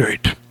Holy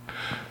Spirit.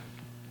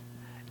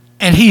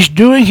 And he's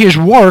doing his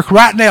work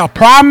right now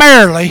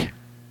primarily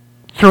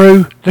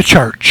through the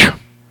church.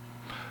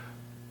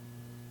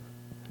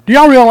 Do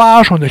y'all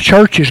realize when the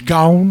church is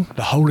gone,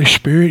 the Holy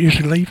Spirit is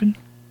leaving?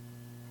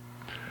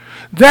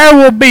 There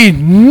will be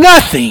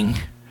nothing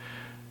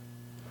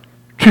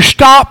to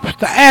stop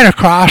the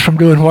Antichrist from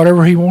doing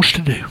whatever he wants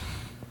to do.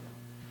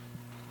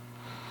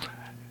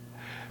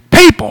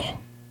 People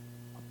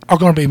are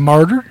going to be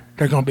murdered.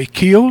 They're going to be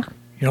killed.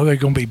 You know, they're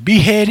going to be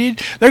beheaded.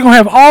 They're going to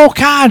have all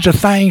kinds of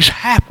things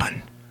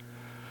happen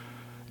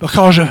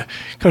because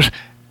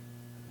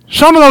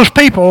some of those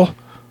people,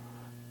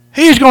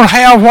 he's going to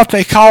have what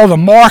they call the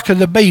mark of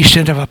the beast.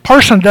 And if a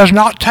person does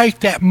not take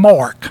that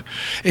mark,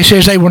 it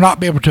says they will not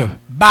be able to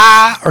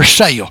buy or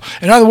sell.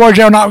 In other words,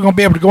 they're not going to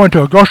be able to go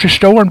into a grocery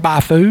store and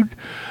buy food.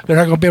 They're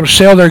not going to be able to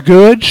sell their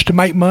goods to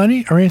make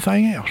money or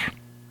anything else.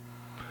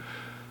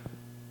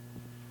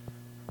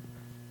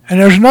 And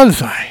there's another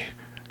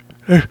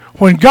thing.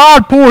 When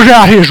God pours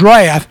out his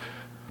wrath,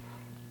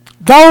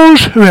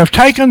 those who have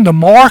taken the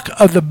mark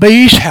of the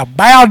beast, have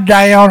bowed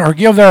down or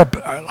give their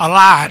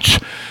alliance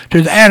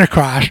to the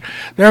Antichrist,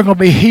 they're going to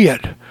be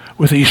hit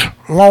with these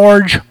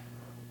large,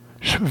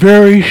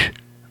 very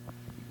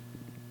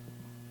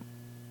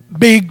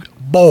big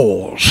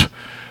balls.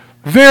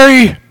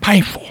 Very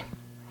painful.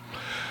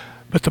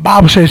 But the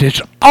Bible says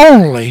it's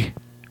only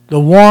the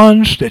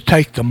ones that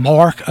take the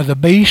mark of the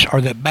beast or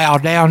that bow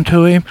down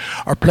to him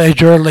or pledge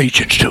their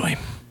allegiance to him.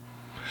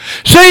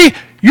 See,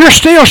 you're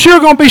still sure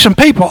going to be some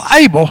people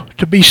able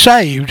to be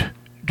saved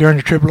during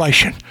the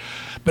tribulation,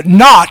 but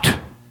not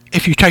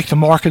if you take the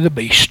mark of the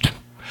beast.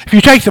 If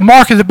you take the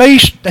mark of the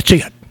beast, that's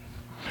it.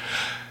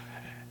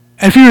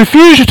 And if you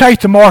refuse to take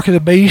the mark of the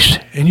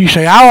beast and you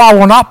say, I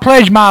will not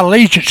pledge my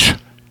allegiance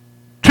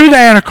to the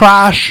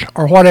Antichrist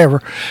or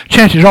whatever,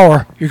 chances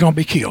are you're going to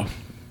be killed.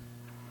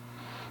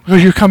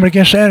 Because you're coming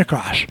against the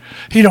Antichrist.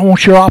 He don't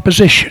want your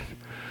opposition.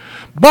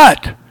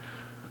 But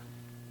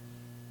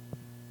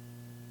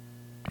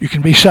you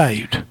can be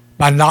saved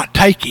by not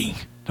taking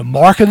the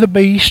mark of the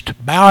beast,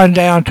 bowing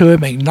down to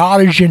him,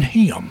 acknowledging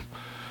him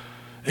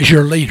as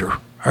your leader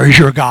or as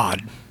your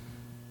God.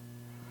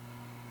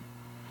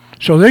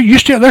 So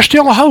there's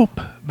still a hope,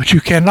 but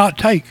you cannot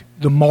take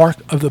the mark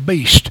of the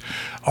beast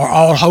or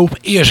all hope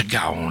is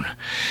gone.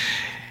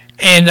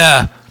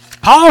 And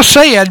Paul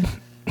said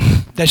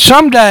that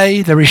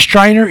someday the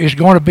restrainer is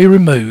going to be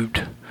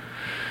removed.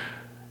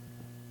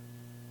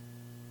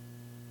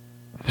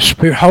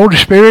 The Holy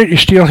Spirit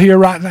is still here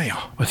right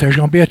now, but there's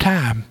going to be a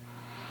time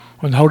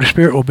when the Holy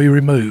Spirit will be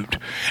removed.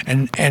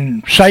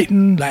 And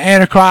Satan, the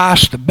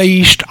Antichrist, the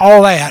beast,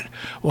 all that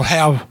will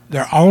have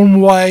their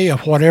own way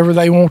of whatever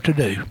they want to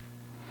do.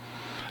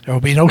 There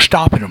will be no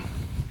stopping them.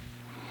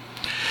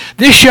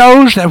 This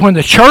shows that when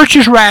the church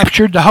is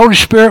raptured, the Holy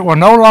Spirit will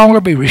no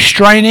longer be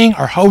restraining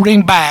or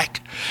holding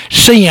back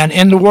sin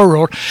in the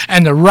world,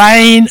 and the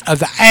reign of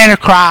the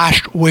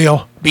Antichrist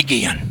will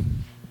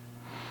begin.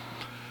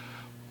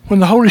 When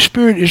the Holy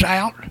Spirit is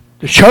out,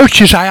 the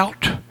church is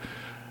out,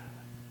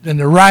 then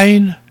the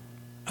reign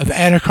of the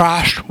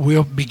Antichrist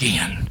will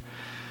begin.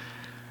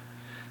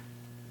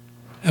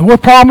 And we're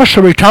promised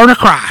the return of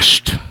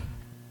Christ.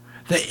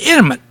 The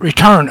imminent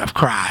return of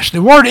Christ.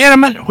 The word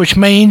imminent, which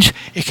means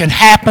it can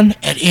happen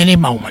at any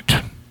moment.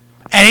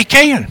 And it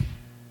can.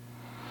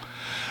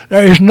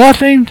 There is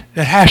nothing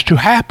that has to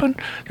happen.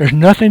 There's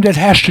nothing that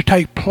has to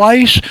take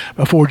place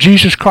before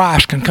Jesus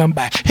Christ can come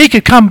back. He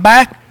could come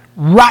back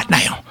right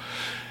now.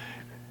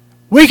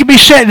 We could be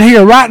sitting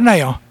here right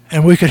now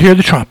and we could hear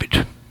the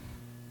trumpet.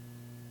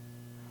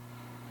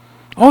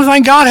 Only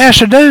thing God has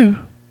to do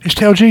is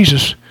tell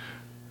Jesus,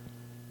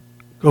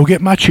 go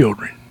get my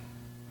children.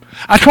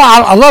 That's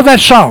why I love that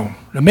song,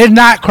 The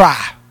Midnight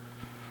Cry.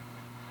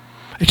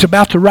 It's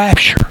about the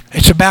rapture.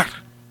 It's about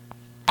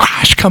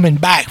Christ coming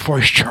back for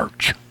his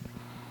church.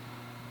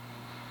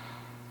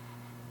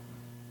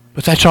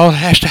 But that's all that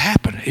has to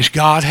happen, is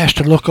God has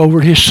to look over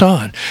at his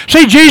Son.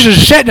 See, Jesus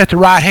is sitting at the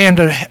right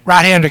hand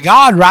of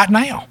God right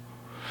now,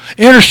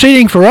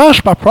 interceding for us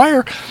by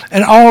prayer,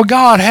 and all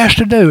God has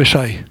to do is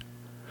say,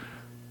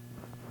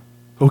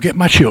 go get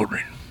my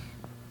children.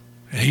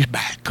 And he's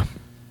back.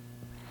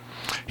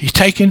 He's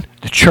taking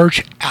the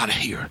church out of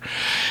here.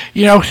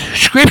 You know,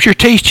 Scripture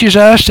teaches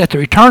us that the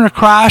return of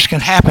Christ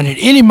can happen at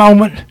any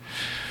moment,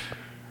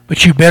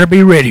 but you better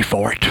be ready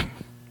for it.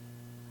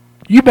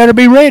 You better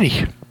be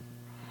ready.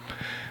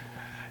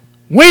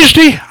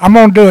 Wednesday, I'm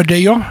going to do a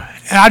deal,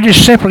 and I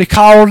just simply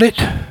called it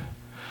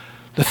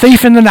The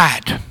Thief in the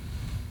Night.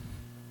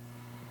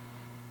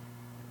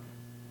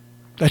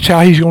 That's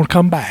how he's going to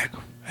come back,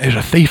 as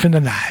a thief in the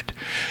night.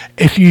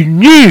 If you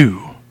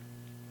knew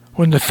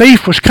when the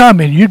thief was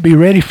coming, you'd be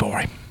ready for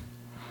him.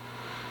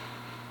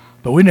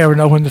 But we never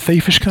know when the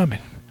thief is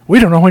coming. We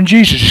don't know when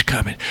Jesus is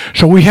coming.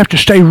 So we have to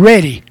stay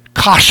ready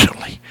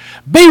constantly.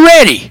 Be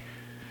ready,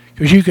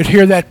 because you could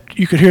hear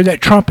that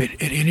trumpet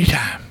at any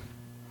time.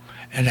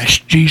 And that's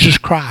Jesus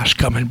Christ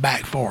coming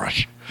back for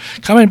us.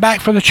 Coming back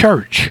for the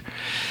church.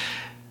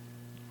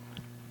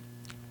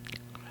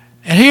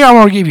 And here I'm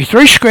going to give you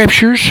 3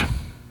 scriptures.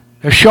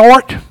 They're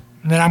short,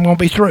 and then I'm going to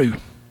be through.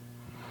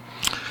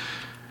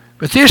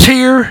 But this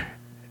here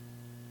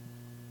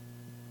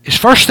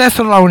is 1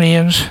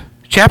 Thessalonians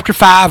chapter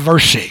 5,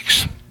 verse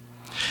 6.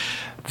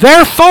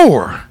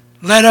 Therefore,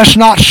 let us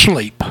not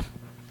sleep,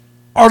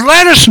 or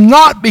let us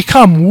not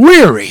become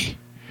weary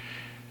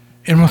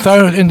in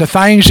the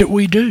things that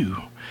we do.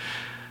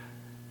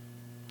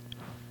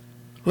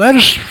 Let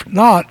us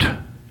not.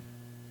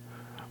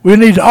 We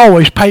need to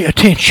always pay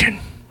attention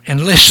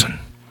and listen.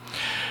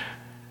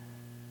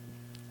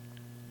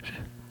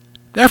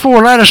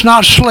 Therefore, let us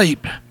not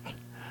sleep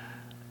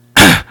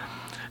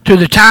to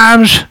the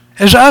times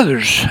as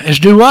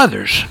do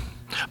others,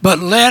 but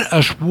let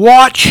us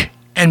watch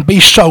and be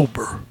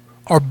sober,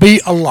 or be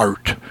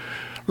alert.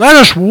 Let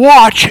us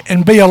watch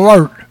and be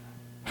alert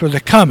for the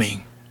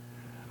coming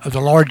of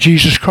the Lord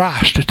Jesus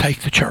Christ to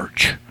take the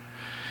church.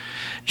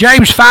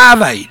 James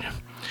 5:8.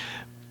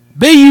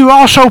 Be you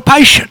also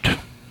patient.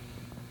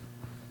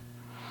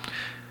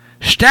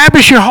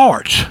 Establish your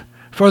hearts,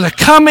 for the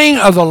coming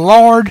of the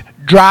Lord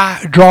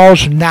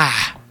draws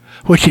nigh,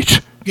 which it's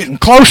getting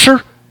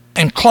closer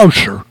and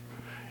closer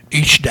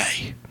each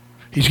day.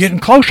 He's getting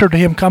closer to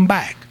him come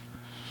back.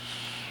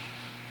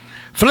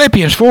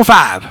 Philippians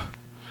 4:5.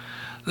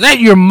 Let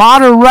your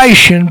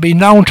moderation be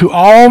known to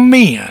all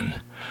men.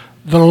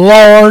 The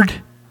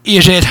Lord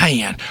is at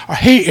hand, or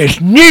he is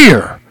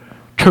near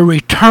to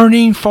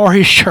returning for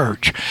his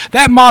church.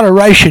 That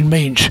moderation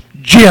means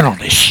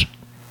gentleness.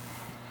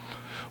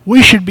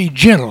 We should be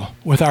gentle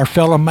with our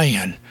fellow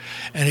man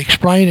and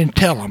explain and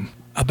tell them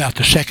about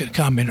the second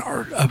coming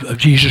of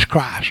Jesus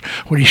Christ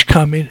when he's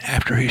coming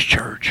after his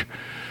church.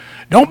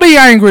 Don't be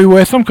angry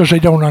with them because they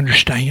don't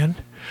understand,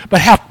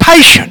 but have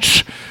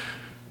patience,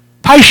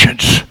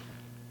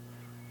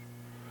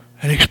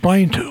 and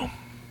explain to them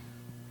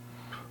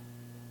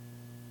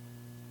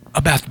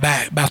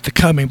about the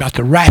coming, about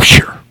the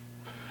rapture,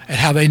 and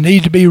how they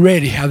need to be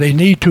ready, how they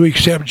need to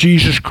accept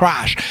Jesus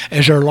Christ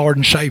as their Lord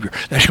and Savior.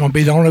 That's going to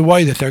be the only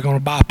way that they're going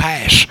to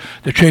bypass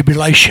the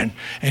tribulation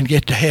and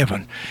get to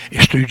heaven,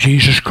 is through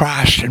Jesus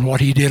Christ and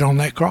what he did on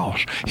that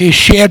cross. His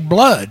shed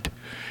blood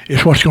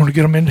is what's going to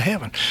get them into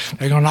heaven.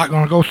 They're not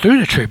going to go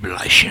through the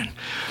tribulation.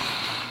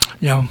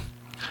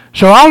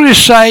 So I'll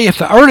just say, if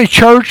the early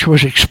church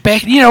was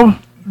expecting,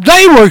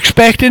 they were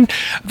expecting,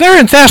 they're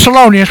in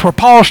Thessalonians where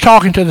Paul's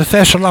talking to the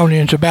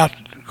Thessalonians about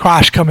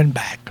Christ coming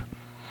back.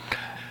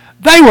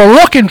 They were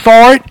looking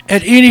for it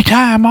at any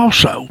time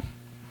also.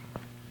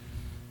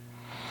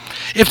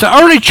 If the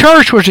early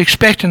church was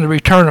expecting the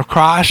return of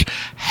Christ,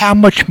 how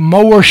much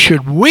more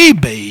should we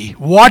be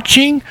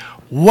watching,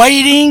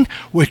 waiting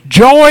with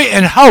joy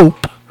and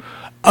hope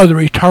of the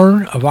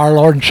return of our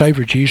Lord and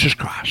Savior Jesus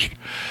Christ?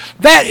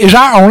 That is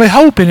our only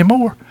hope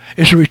anymore,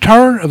 is the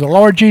return of the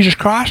Lord Jesus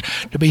Christ,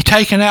 to be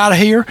taken out of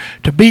here,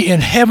 to be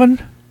in heaven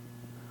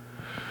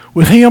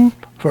with him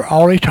for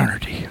all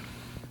eternity.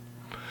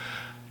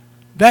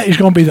 That is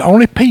going to be the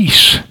only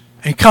peace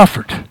and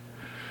comfort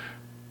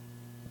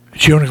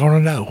that you're going to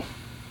know,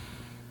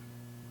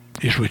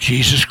 is with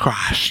Jesus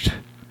Christ.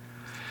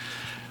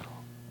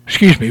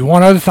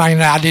 One other thing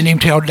that I didn't even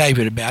tell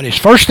David about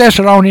is 1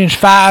 Thessalonians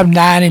 5,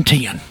 9, and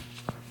 10.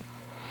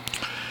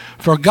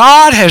 For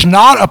God has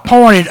not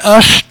appointed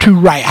us to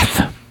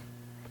wrath.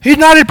 He's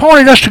not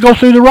appointed us to go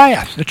through the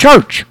wrath, the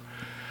church.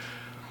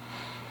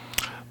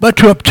 but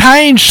to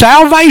obtain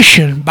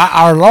salvation by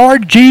our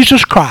Lord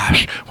Jesus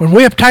Christ. When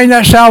we obtain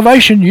that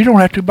salvation, you don't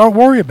have to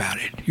worry about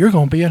it. You're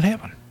going to be in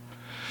heaven.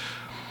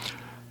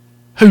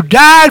 Who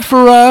died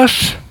for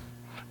us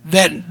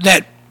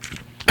that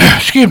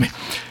excuse me,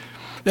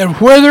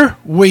 that whether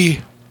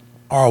we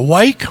are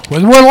awake,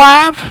 whether we're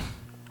alive,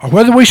 or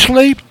whether we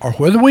sleep, or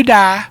whether we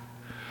die,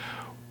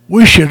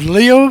 we should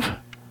live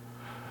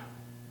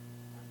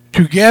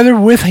together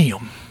with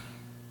Him.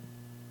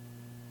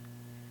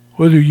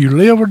 Whether you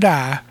live or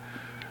die,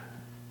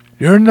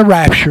 during the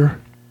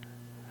rapture,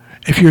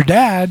 if you're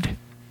dead,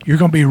 you're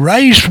going to be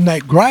raised from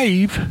that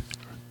grave,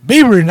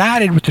 be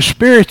reunited with the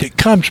Spirit that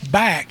comes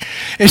back.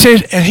 It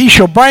says, and He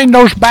shall bring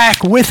those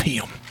back with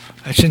Him.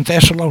 That's in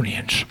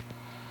Thessalonians.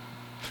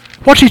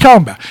 What's he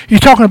talking about?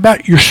 He's talking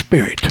about your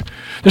spirit.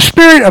 The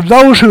spirit of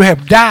those who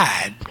have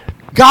died.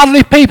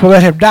 Godly people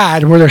that have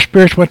died where their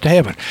spirits went to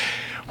heaven.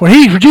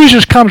 When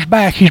Jesus comes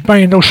back, He's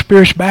bringing those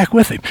spirits back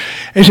with Him.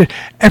 He said,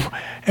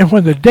 and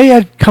when the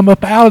dead come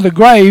up out of the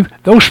grave,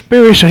 those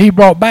spirits that He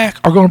brought back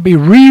are going to be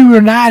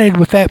reunited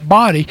with that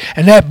body,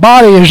 and that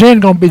body is then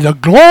going to be the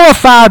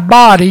glorified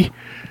body,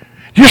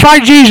 just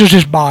like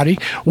Jesus' body.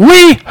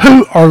 We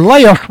who are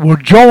left will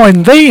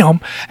join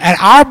them, and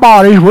our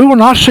bodies, we will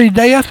not see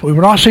death, we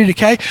will not see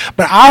decay,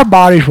 but our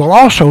bodies will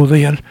also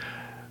then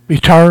be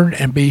turned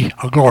and be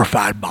a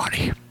glorified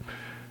body.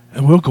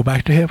 And we'll go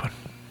back to heaven.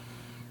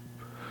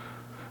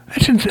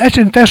 That's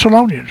in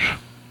Thessalonians.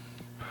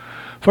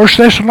 1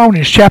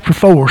 Thessalonians chapter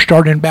 4,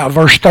 starting about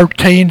verse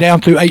 13 down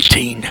through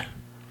 18.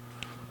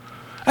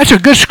 That's a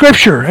good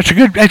scripture.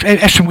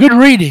 That's some good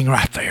reading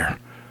right there.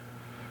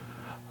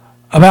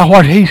 About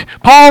what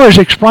Paul is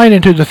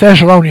explaining to the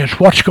Thessalonians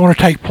what's going to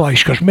take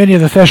place, because many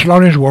of the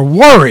Thessalonians were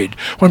worried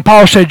when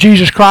Paul said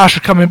Jesus Christ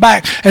was coming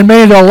back, and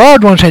many of their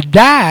loved ones had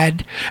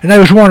died, and they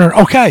was wondering,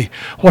 okay,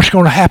 what's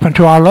going to happen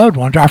to our loved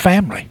ones, our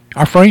family,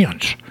 our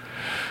friends?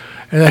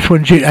 And that's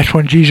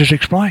when Jesus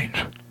explains.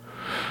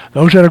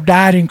 Those that have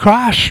died in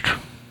Christ,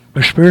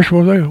 their spirits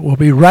will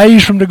be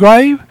raised from the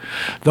grave.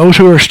 Those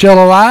who are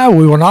still alive,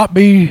 we will not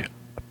be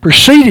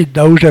preceded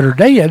those that are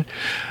dead,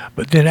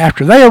 but then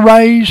after they are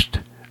raised,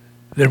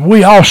 then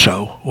we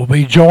also will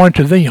be joined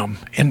to them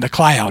in the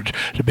clouds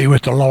to be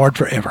with the Lord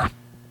forever.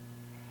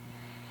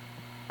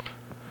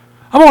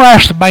 I'm going to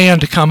ask the band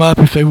to come up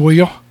if they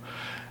will.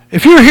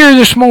 If you're here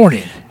this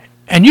morning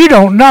and you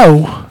don't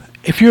know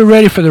if you're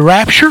ready for the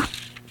rapture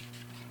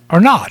or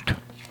not,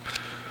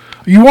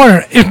 you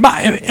wonder,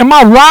 am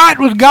I right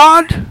with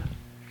God?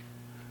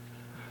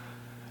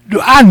 Do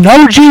I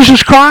know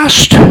Jesus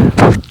Christ?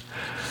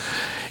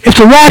 If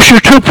the rapture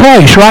took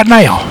place right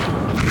now,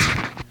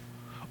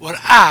 would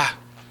I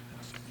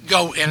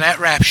go in that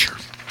rapture?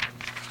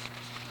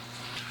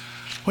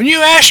 When you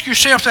ask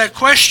yourself that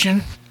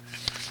question,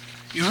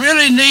 you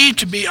really need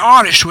to be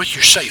honest with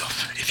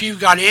yourself. If you've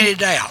got any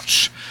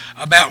doubts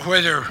about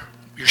whether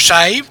you're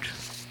saved,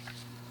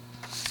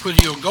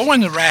 whether you'll go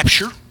in the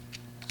rapture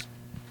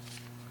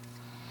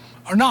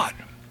or not,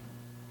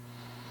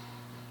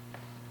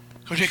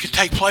 because it could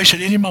take place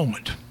at any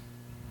moment.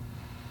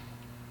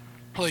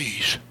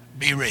 Please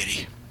be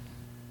ready.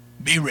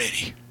 Be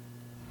ready.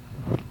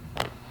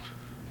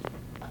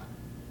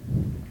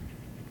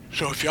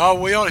 So if y'all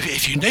will,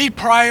 if you need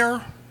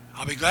prayer,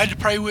 I'll be glad to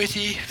pray with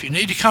you. If you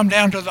need to come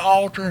down to the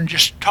altar and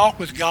just talk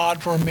with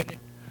God for a minute.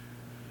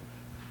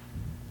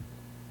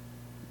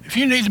 If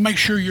you need to make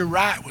sure you're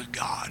right with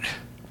God,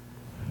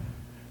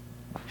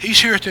 He's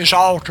here at this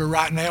altar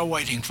right now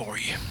waiting for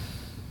you.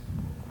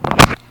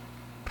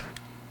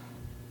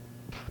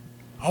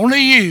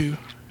 Only you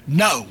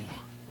know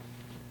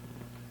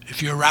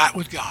if you're right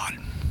with God.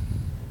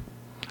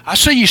 I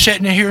see you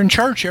sitting in here in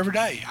church every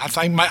day. I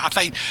think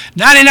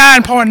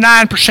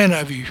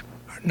 99.9% of you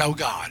know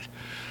God.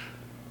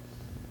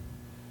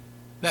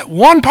 That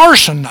one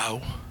person,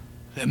 though,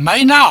 that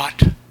may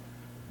not,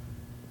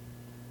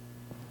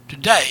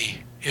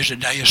 today is the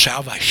day of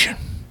salvation.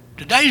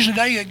 Today is the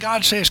day that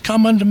God says,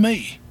 come unto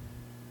me.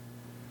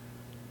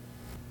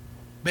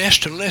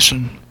 Best to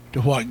listen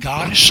to what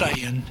God is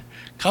saying.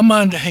 Come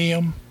unto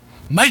Him.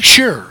 Make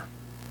sure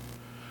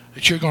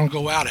that you're going to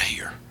go out of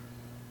here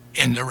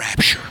in the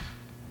rapture.